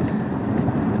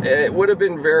 It would have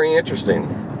been very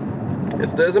interesting.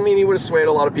 This doesn't mean he would have swayed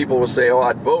a lot of people to say, oh,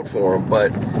 I'd vote for him,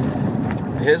 but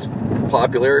his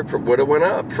popularity would have went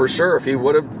up, for sure, if he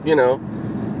would have, you know,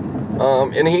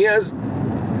 and he has,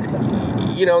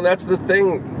 you know, that's the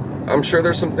thing. I'm sure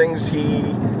there's some things he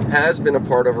has been a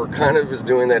part of, or kind of is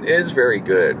doing, that is very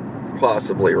good,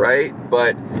 possibly, right?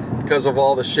 But because of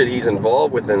all the shit he's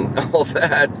involved with and all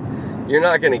that, you're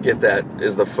not going to get that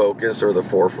as the focus or the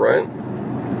forefront.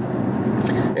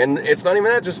 And it's not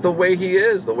even that, just the way he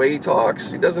is, the way he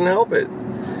talks, he doesn't help it.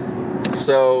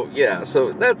 So, yeah,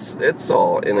 so it's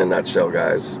all in a nutshell,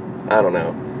 guys. I don't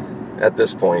know at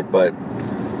this point, but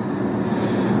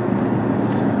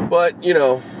you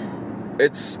know,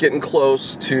 it's getting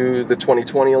close to the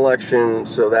 2020 election,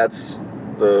 so that's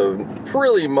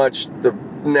pretty much the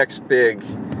next big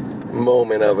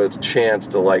moment of a chance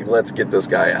to, like, let's get this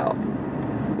guy out.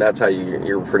 That's how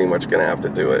you're pretty much going to have to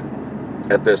do it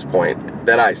at this point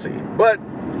that I see. But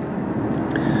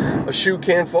a shoe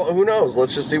can't fall. Who knows?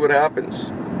 Let's just see what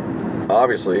happens.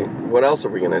 Obviously, what else are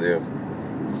we going to do?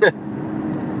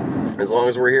 As long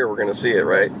as we're here, we're going to see it,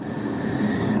 right?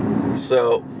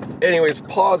 So, anyways,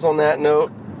 pause on that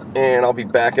note, and I'll be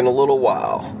back in a little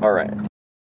while. All right.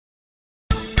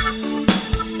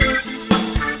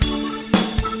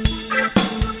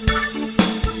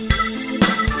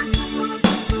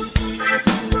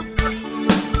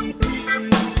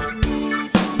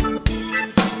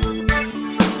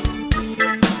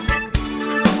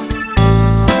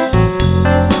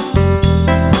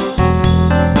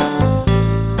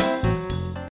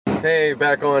 Hey,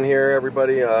 back on here,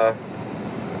 everybody.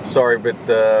 Sorry, but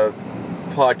the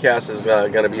podcast is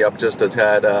going to be up just a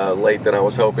tad late than I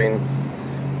was hoping.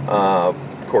 Of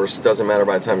course, doesn't matter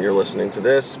by the time you're listening to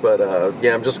this, but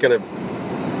yeah, I'm just going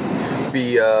to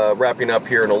be wrapping up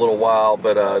here in a little while,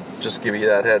 but just give you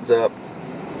that heads up.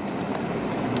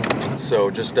 So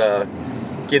just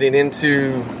getting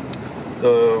into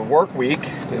the work week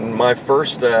and my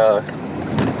first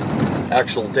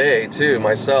actual day too,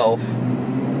 myself.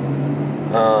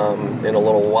 In a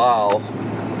little while,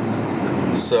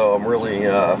 so I'm really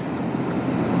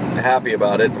happy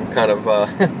about it. I'm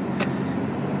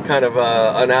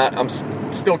I'm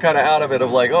still kind of out of it.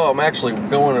 Of like, oh, I'm actually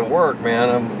going to work, man.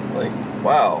 I'm like,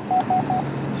 wow.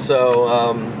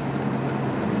 So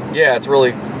yeah, it's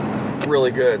really,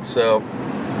 really good. So,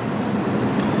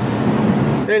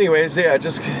 anyways, yeah,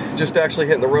 just actually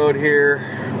hitting the road here.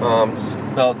 It's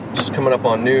about just coming up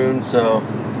on noon, so.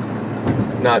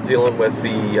 Not dealing with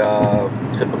the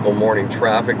typical morning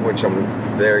traffic, which I'm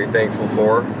very thankful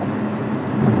for.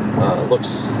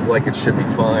 Looks like it should be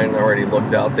fine. I already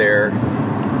looked out there.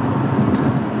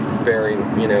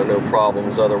 No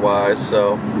problems otherwise.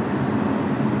 So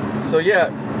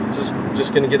yeah,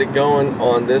 just gonna get it going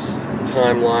on this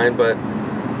timeline. But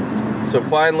so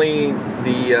finally,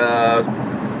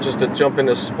 just to jump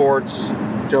into sports,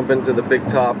 jump into the big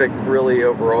topic, really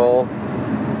overall.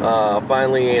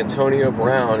 Finally, Antonio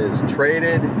Brown is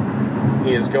traded.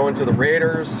 He is going to the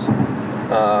Raiders.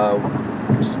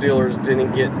 Steelers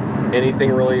didn't get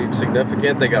anything really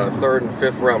significant. They got a 3rd and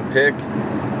 5th round pick.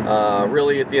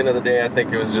 Really, at the end of the day, I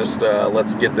think it was just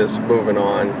let's get this moving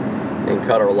on and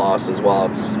cut our losses while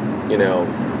it's,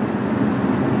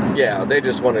 yeah, they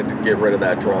just wanted to get rid of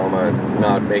that drama and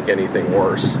not make anything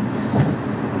worse.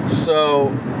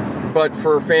 So, but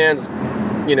for fans,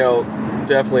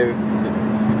 definitely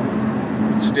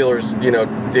Steelers,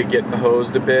 did get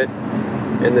hosed a bit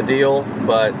in the deal,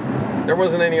 but there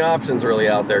wasn't any options really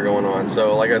out there going on.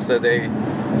 So, like I said, I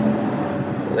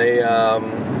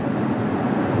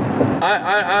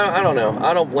don't know.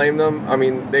 I don't blame them. I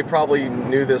mean, they probably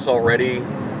knew this already.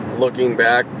 Looking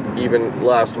back, even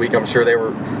last week, I'm sure they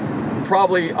were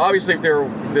probably, obviously, if they were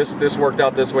this worked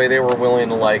out this way, they were willing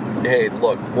to like, hey,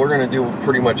 look, we're gonna do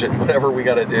pretty much whatever we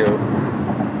got to do.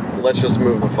 Let's just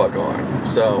move the fuck on.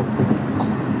 So.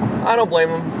 I don't blame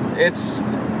them. It's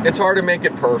hard to make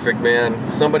it perfect,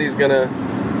 man. Somebody's got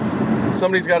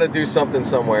to do something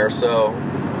somewhere. So,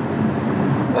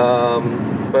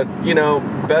 but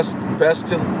best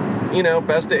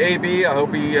to AB. I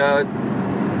hope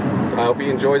he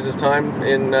enjoys his time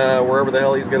in wherever the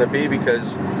hell he's going to be,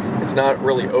 because it's not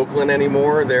really Oakland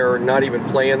anymore. They're not even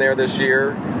playing there this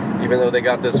year, even though they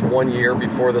got this 1 year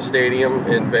before the stadium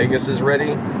in Vegas is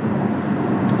ready.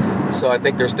 So I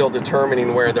think they're still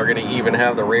determining where they're going to even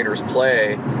have the Raiders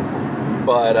play,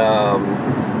 but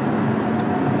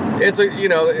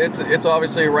it's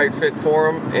obviously a right fit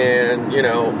for them, and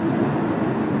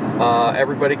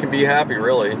everybody can be happy,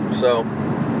 really. So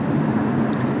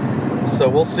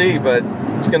we'll see, but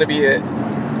it's going to be an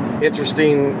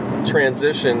interesting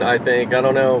transition, I think. I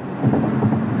don't know.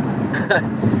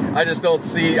 I just don't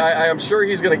see. I'm sure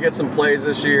he's going to get some plays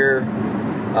this year.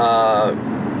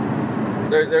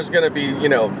 There's going to be,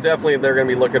 definitely they're going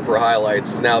to be looking for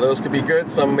highlights. Now, those could be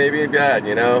good, some may be bad,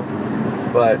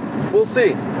 but we'll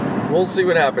see. We'll see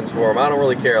what happens for them. I don't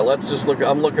really care. Let's just look.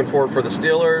 I'm looking forward for the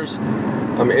Steelers.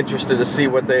 I'm interested to see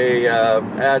what they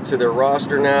add to their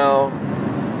roster now.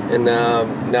 And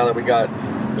now that we got,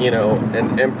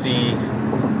 an empty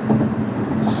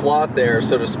slot there,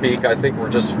 so to speak, I think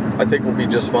we'll be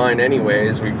just fine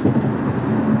anyways.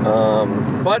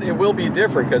 But it will be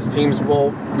different because teams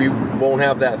won't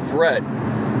have that threat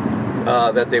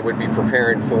that they would be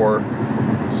preparing for.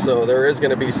 So there is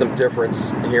going to be some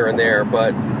difference here and there,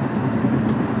 but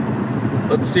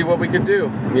let's see what we can do.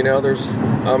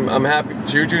 I'm happy.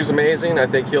 Juju's amazing. I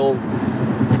think he'll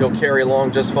carry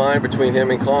along just fine between him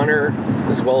and Connor,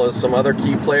 as well as some other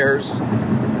key players.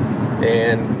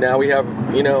 And now we have,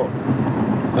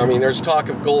 there's talk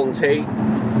of Golden Tate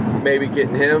maybe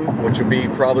getting him, which would be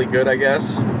probably good, I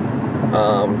guess.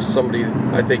 I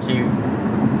think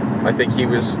he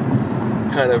was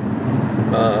kind of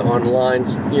online,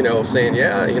 saying,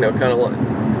 yeah, kind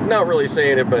of not really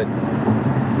saying it, but,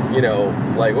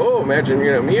 like, oh, imagine,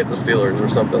 me at the Steelers or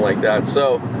something like that.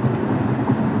 So,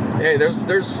 hey, there's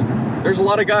a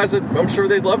lot of guys that I'm sure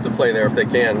they'd love to play there if they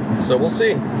can. So we'll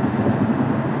see.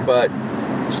 But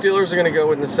Steelers are going to go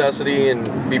with necessity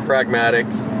and be pragmatic.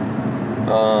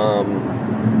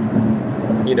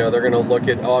 They're going to look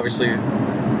at, obviously,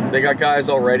 they got guys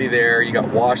already there. You got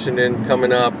Washington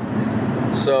coming up.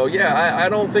 So, yeah, I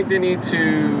don't think they need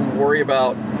to worry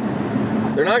about,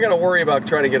 they're not going to worry about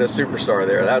trying to get a superstar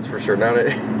there. That's for sure. Now,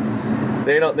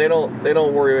 they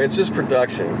don't worry. It's just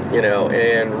production,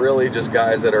 and really just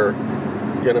guys that are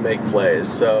going to make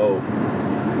plays. So,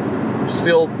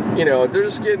 still, they're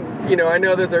just getting, I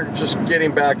know that they're just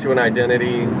getting back to an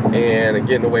identity and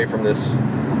getting away from this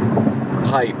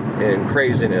hype and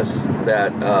craziness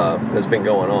that has been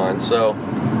going on. So,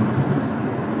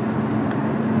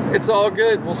 it's all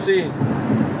good. We'll see.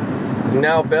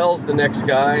 Now Bell's the next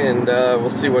guy, and we'll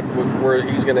see where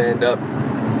he's going to end up.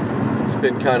 It's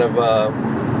been kind of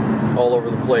all over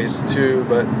the place too,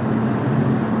 but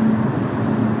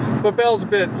Bell's a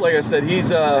bit, like I said,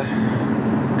 he's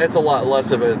it's a lot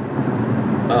less of a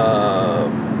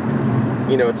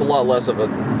it's a lot less of a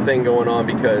thing going on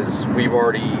because we've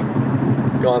already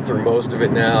gone through most of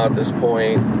it now at this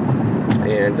point,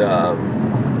 and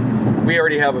we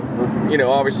already have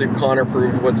obviously Connor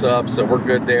proved what's up, so we're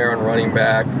good there on running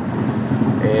back,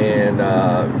 and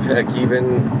heck,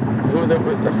 even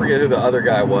I forget who the other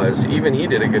guy was. Even he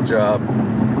did a good job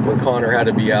when Connor had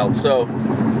to be out. So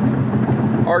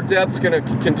our depth's going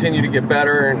to continue to get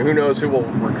better, and who knows who will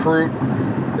recruit.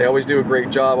 They always do a great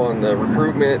job on the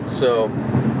recruitment. So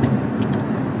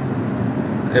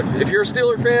if you're a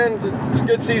Steeler fan, it's a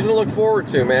good season to look forward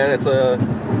to, man. It's a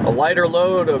lighter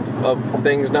load of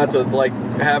things not to like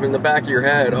have in the back of your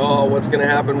head. Oh, what's going to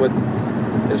happen with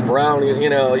is Brown? We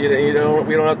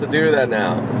don't have to do that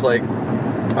now. It's like,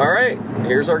 all right,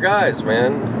 here's our guys,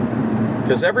 man.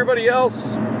 Because everybody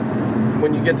else,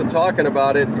 when you get to talking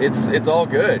about it, it's all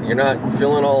good. You're not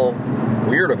feeling all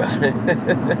weird about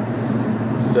it.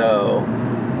 So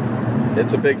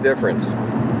it's a big difference.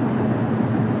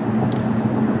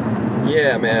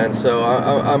 Yeah, man. So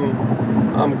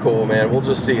I'm cool, man. We'll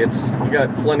just see. We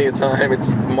got plenty of time.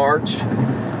 It's March.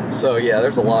 So yeah,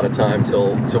 there's a lot of time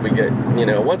till we get,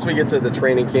 once we get to the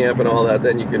training camp and all that,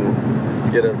 then you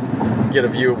can get a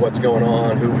view of what's going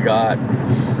on, who we got.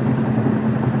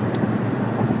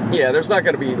 Yeah, there's not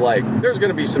going to be there's going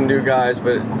to be some new guys,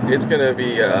 but it's going to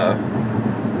be,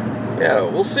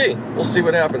 we'll see. We'll see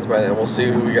what happens by then. We'll see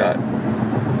who we got.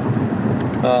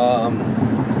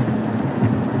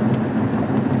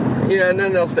 Yeah,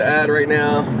 nothing else to add right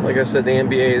now. Like I said, the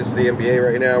NBA is the NBA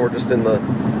right now. We're just in the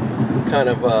kind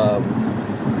of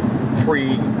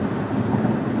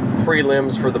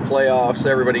prelims for the playoffs.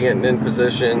 Everybody getting in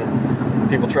position.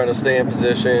 People trying to stay in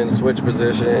position, switch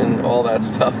position, all that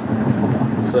stuff.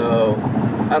 So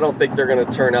I don't think they're going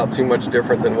to turn out too much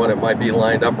different than what it might be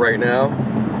lined up right now.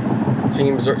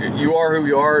 You are who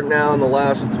you are now in the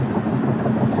last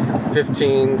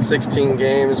 15, 16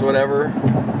 games, whatever.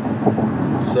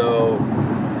 So,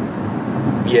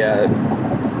 yeah,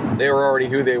 they were already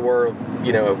who they were,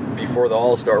 before the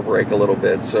All-Star break a little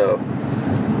bit. So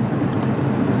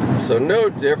no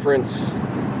difference.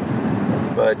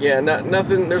 But yeah,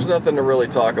 nothing. There's nothing to really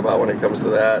talk about when it comes to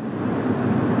that.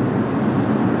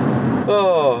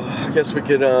 Oh, I guess we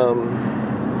could.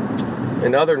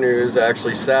 In other news,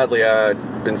 actually, sadly,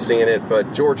 I'd been seeing it,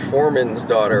 but George Foreman's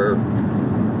daughter.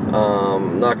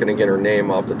 I'm not going to get her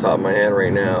name off the top of my head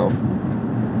right now,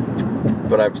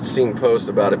 but I've seen posts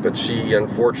about it. But she,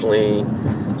 unfortunately,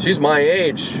 she's my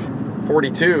age,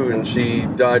 42, and she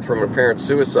died from apparent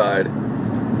suicide.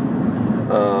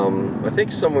 I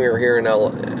think somewhere here in LA.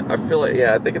 I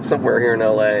think it's somewhere here in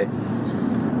LA.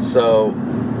 So,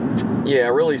 yeah,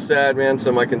 really sad, man.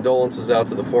 So my condolences out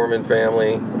to the Foreman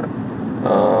family.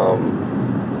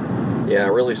 Yeah,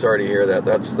 really sorry to hear that.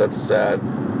 That's sad.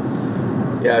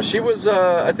 Yeah, she was,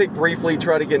 I think, briefly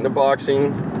tried to get into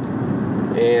boxing.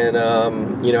 And,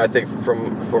 I think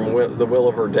from the will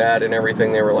of her dad and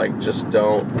everything, they were like, just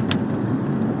don't.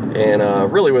 And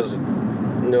really was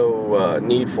no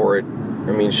need for it.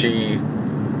 I mean, she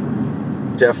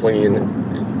definitely,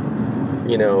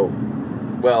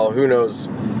 well, who knows,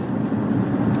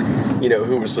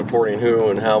 who was supporting who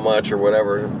and how much or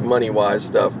whatever, money-wise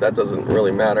stuff, that doesn't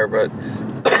really matter, but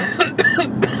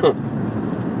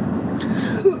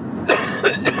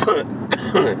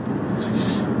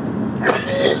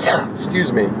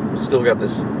excuse me, still got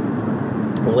this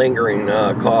lingering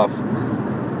cough.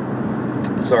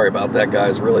 Sorry about that,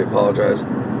 guys, really apologize.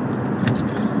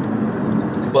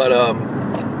 But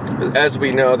as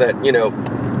we know that, you know,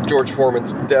 George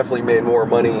Foreman's definitely made more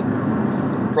money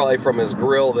probably from his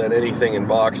grill than anything in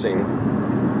boxing.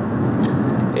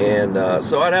 And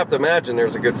so I'd have to imagine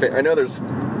there's a good I know there's,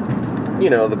 you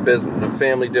know, the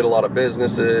family did a lot of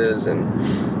businesses and,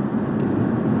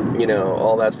 you know,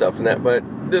 all that stuff and that, but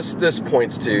this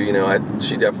points to, you know,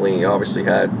 she definitely obviously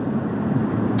had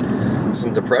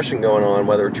some depression going on,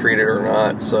 whether treated or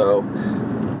not. So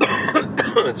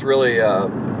it's really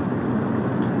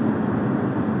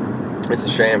it's a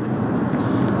shame.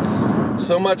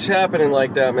 So much happening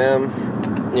like that, man.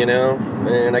 You know,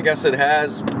 and I guess it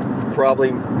has probably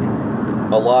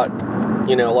a lot,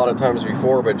 you know, a lot of times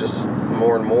before, but just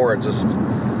more and more, it just,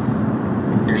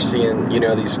 you're seeing, you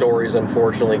know, these stories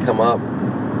unfortunately come up.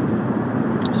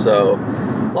 So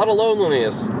a lot of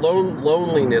loneliness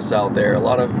out there, a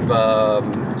lot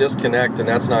of disconnect, and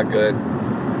that's not good.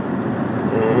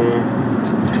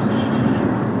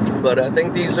 But I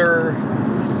think these are,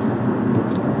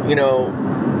 you know,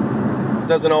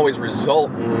 doesn't always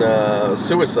result in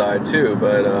suicide too,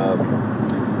 but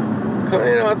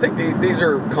you know, I think these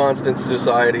are constant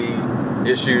society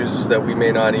issues that we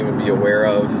may not even be aware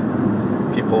of.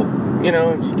 People, you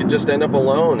know, you could just end up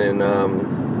alone, and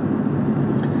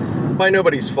by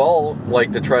nobody's fault,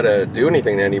 like, to try to do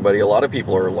anything to anybody. A lot of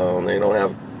people are alone. They don't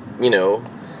have, you know,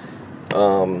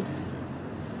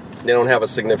 they don't have a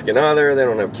significant other. They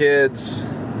don't have kids.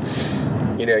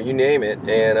 You know, you name it.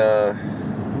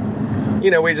 And,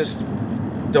 you know, we just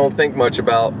don't think much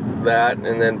about that.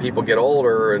 And then people get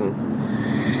older,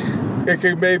 and it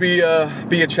can maybe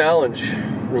be a challenge,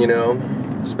 you know,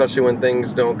 especially when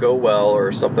things don't go well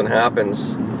or something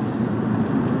happens.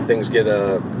 Things get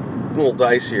a little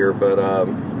dicier, but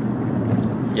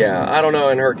yeah, I don't know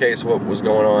in her case what was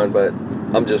going on, but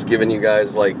I'm just giving you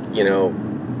guys, like, you know,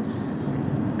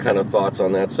 kind of thoughts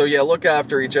on that. So yeah, look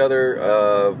after each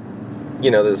other.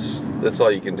 You know, that's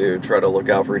all you can do. Try to look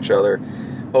out for each other.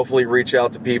 Hopefully reach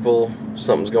out to people.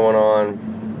 Something's going on.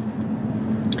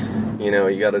 You know,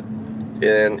 you gotta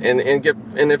and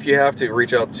if you have to,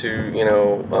 reach out to, you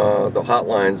know, the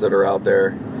hotlines that are out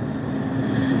there.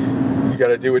 You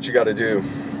gotta do what you gotta do.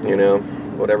 You know,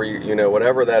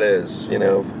 whatever that is, you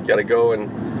know, you got to go and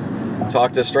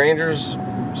talk to strangers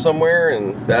somewhere,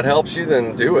 and that helps you,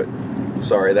 then do it.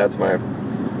 Sorry, that's my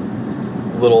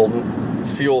little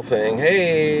fuel thing.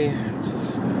 Hey,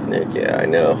 yeah, I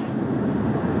know.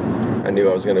 I knew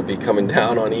I was going to be coming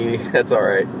down on eating. That's all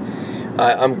right.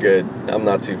 I'm good. I'm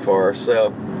not too far.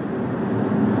 So,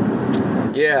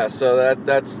 yeah, so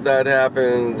that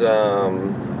happened.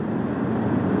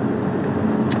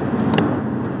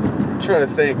 Trying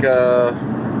to think, yeah,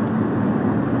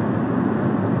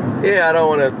 I don't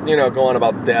want to, you know, go on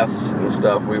about deaths and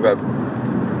stuff. We've had,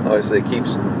 obviously,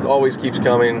 it always keeps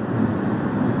coming,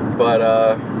 but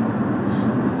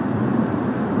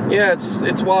yeah,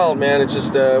 it's wild, man. It's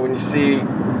just when you see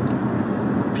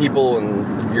people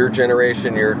in your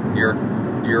generation,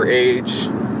 your age,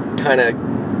 kind of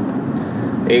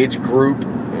age group,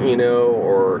 you know,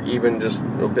 or even just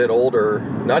a bit older,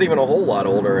 not even a whole lot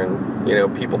older, and, you know,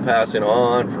 people passing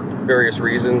on for various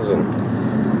reasons, and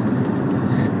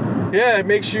yeah, it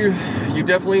makes you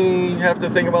definitely have to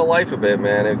think about life a bit,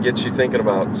 man. It gets you thinking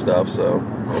about stuff. So,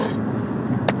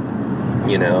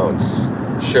 you know, it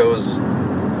shows,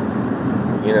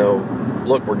 you know,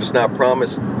 look, we're just not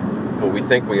promised what we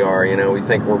think we are. You know, we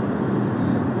think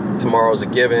tomorrow's a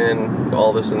given,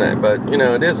 all this and that, but, you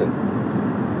know, it isn't.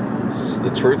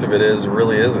 The truth of it is, it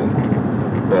really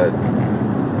isn't. But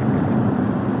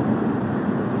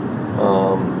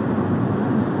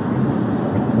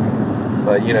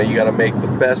you know, you got to make the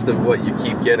best of what you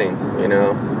keep getting, you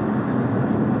know.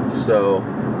 So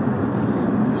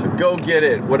go get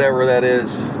it, whatever that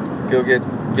is. Go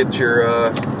get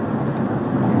your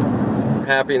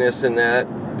happiness in that.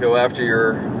 Go after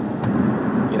your,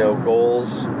 you know,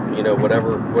 goals. You know,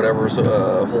 whatever's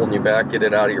holding you back, get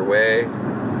it out of your way.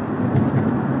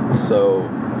 So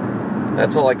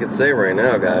that's all I could say right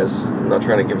now, guys. I'm not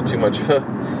trying to give too much of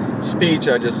a speech.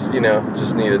 I just, you know,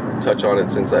 need to touch on it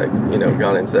since I, you know,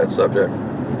 got into that subject.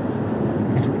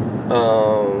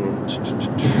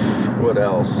 What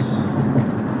else?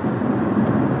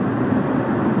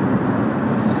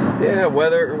 Yeah,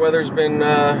 weather's been,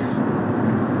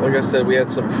 like I said, we had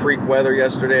some freak weather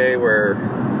yesterday where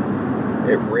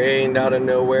it rained out of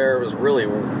nowhere. It was really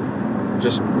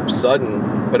just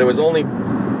sudden, but it was only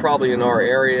probably in our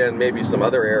area and maybe some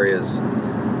other areas.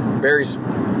 Very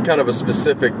kind of a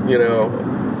specific, you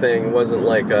know, thing. It wasn't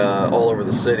like all over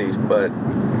the cities, but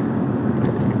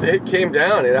it came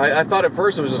down, and I thought at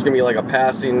first it was just gonna be like a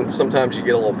passing. Sometimes you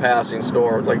get a little passing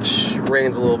storm. It's like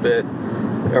rains a little bit.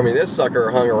 I mean, this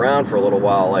sucker hung around for a little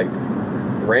while, like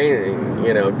raining.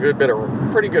 You know,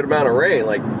 pretty good amount of rain,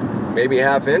 like maybe a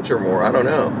half inch or more. I don't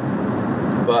know,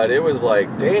 but it was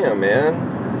like, damn,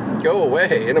 man, go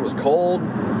away. And it was cold.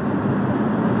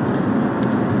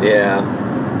 Yeah.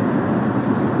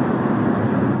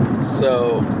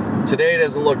 So today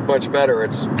doesn't look much better.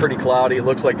 It's pretty cloudy. It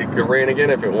looks like it could rain again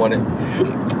if it wanted,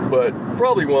 but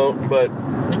probably won't. But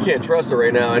you can't trust it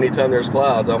right now. Anytime there's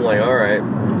clouds, I'm like, all right.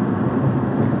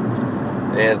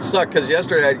 And it sucked because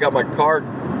yesterday I got my car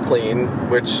clean,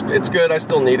 which it's good. I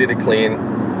still needed it clean,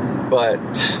 but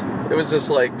it was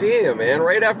just like, damn, man.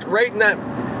 Right in that,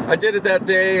 I did it that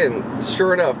day, and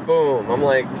sure enough, boom. I'm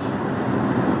like,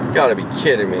 gotta be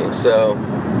kidding me. So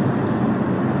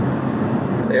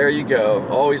there you go.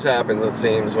 Always happens, it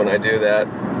seems, when I do that.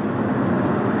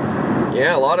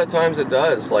 Yeah, a lot of times it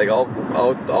does. Like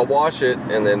I'll wash it,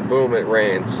 and then boom, it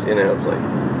rains. You know, it's like,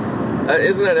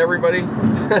 isn't that everybody?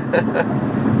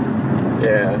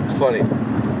 Yeah, it's funny,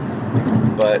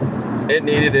 but it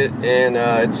needed it, and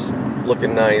it's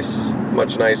looking nice,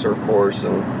 much nicer, of course,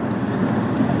 and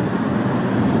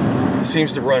it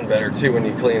seems to run better too when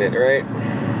you clean it, right?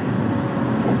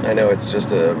 I know it's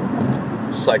just a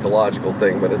psychological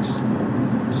thing, but it's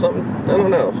something, I don't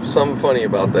know, something funny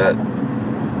about that.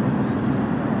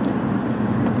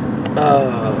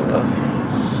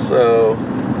 So,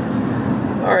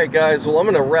 alright guys, well, I'm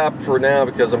going to wrap for now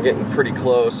because I'm getting pretty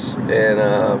close and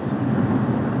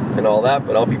all that,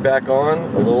 but I'll be back on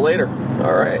a little later.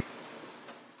 Alright.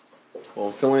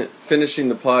 Well, finishing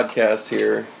the podcast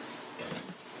here,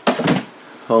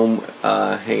 home,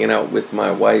 hanging out with my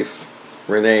wife,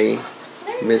 Renee,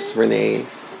 Miss Renee.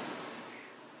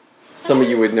 Some of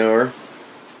you would know her.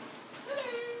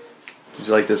 Would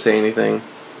you like to say anything?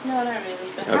 No, not really.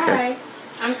 But okay. Hi,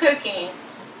 I'm cooking.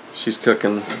 She's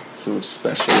cooking some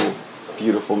special,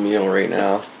 beautiful meal right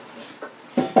now.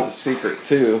 It's a secret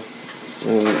too.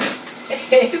 And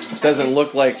it doesn't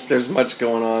look like there's much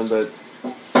going on, but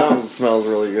something smells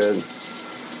really good.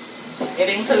 It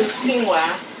includes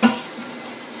quinoa.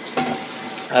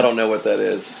 I don't know what that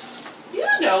is. You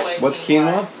know what? What's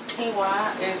quinoa?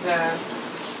 Quinoa is a.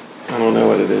 I don't know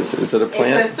what it is. Is it a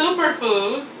plant? It's a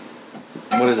superfood.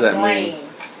 What does that mean?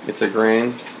 It's a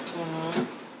grain. Mm-hmm.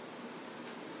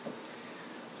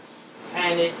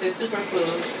 And it's a superfood.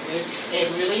 It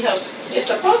really helps. It's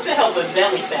supposed to help with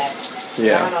belly fat.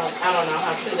 Yeah. I don't know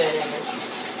how true that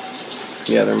is.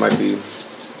 Yeah, there might be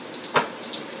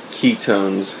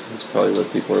ketones. That's probably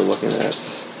what people are looking at,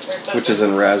 which is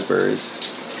in raspberries.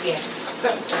 Yeah.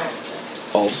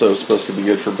 Something. Also supposed to be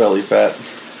good for belly fat.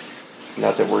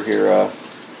 Not that we're here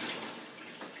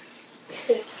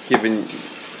giving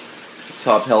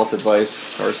top health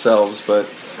advice ourselves, but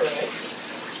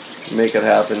make it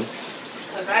happen.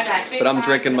 But I'm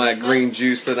drinking my green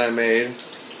juice that I made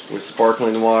with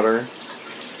sparkling water.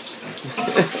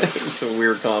 It's a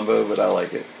weird combo, but I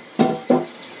like it.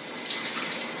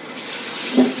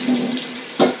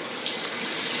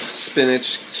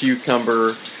 Spinach,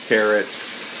 cucumber, carrot,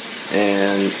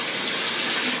 and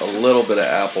a little bit of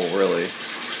apple, really.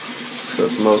 So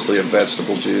it's mostly a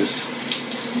vegetable juice.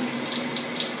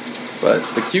 But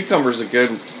the cucumber is a good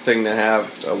thing to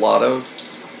have a lot of,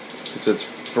 because it's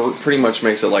pretty much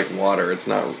makes it like water.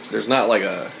 There's not like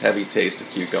a heavy taste of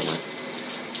cucumber.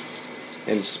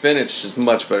 And spinach is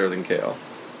much better than kale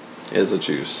as a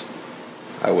juice,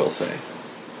 I will say.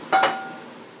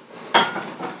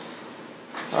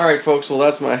 All right, folks. Well,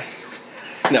 that's my.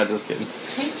 No, just kidding.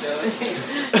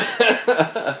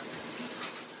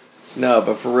 No,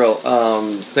 but for real.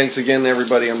 Thanks again,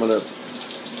 everybody. I'm gonna,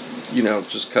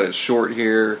 just cut it short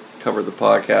here. Cover the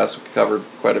podcast. We covered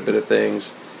quite a bit of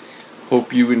things.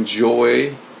 Hope you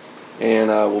enjoy, and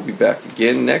we'll be back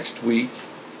again next week.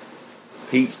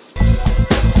 Peace.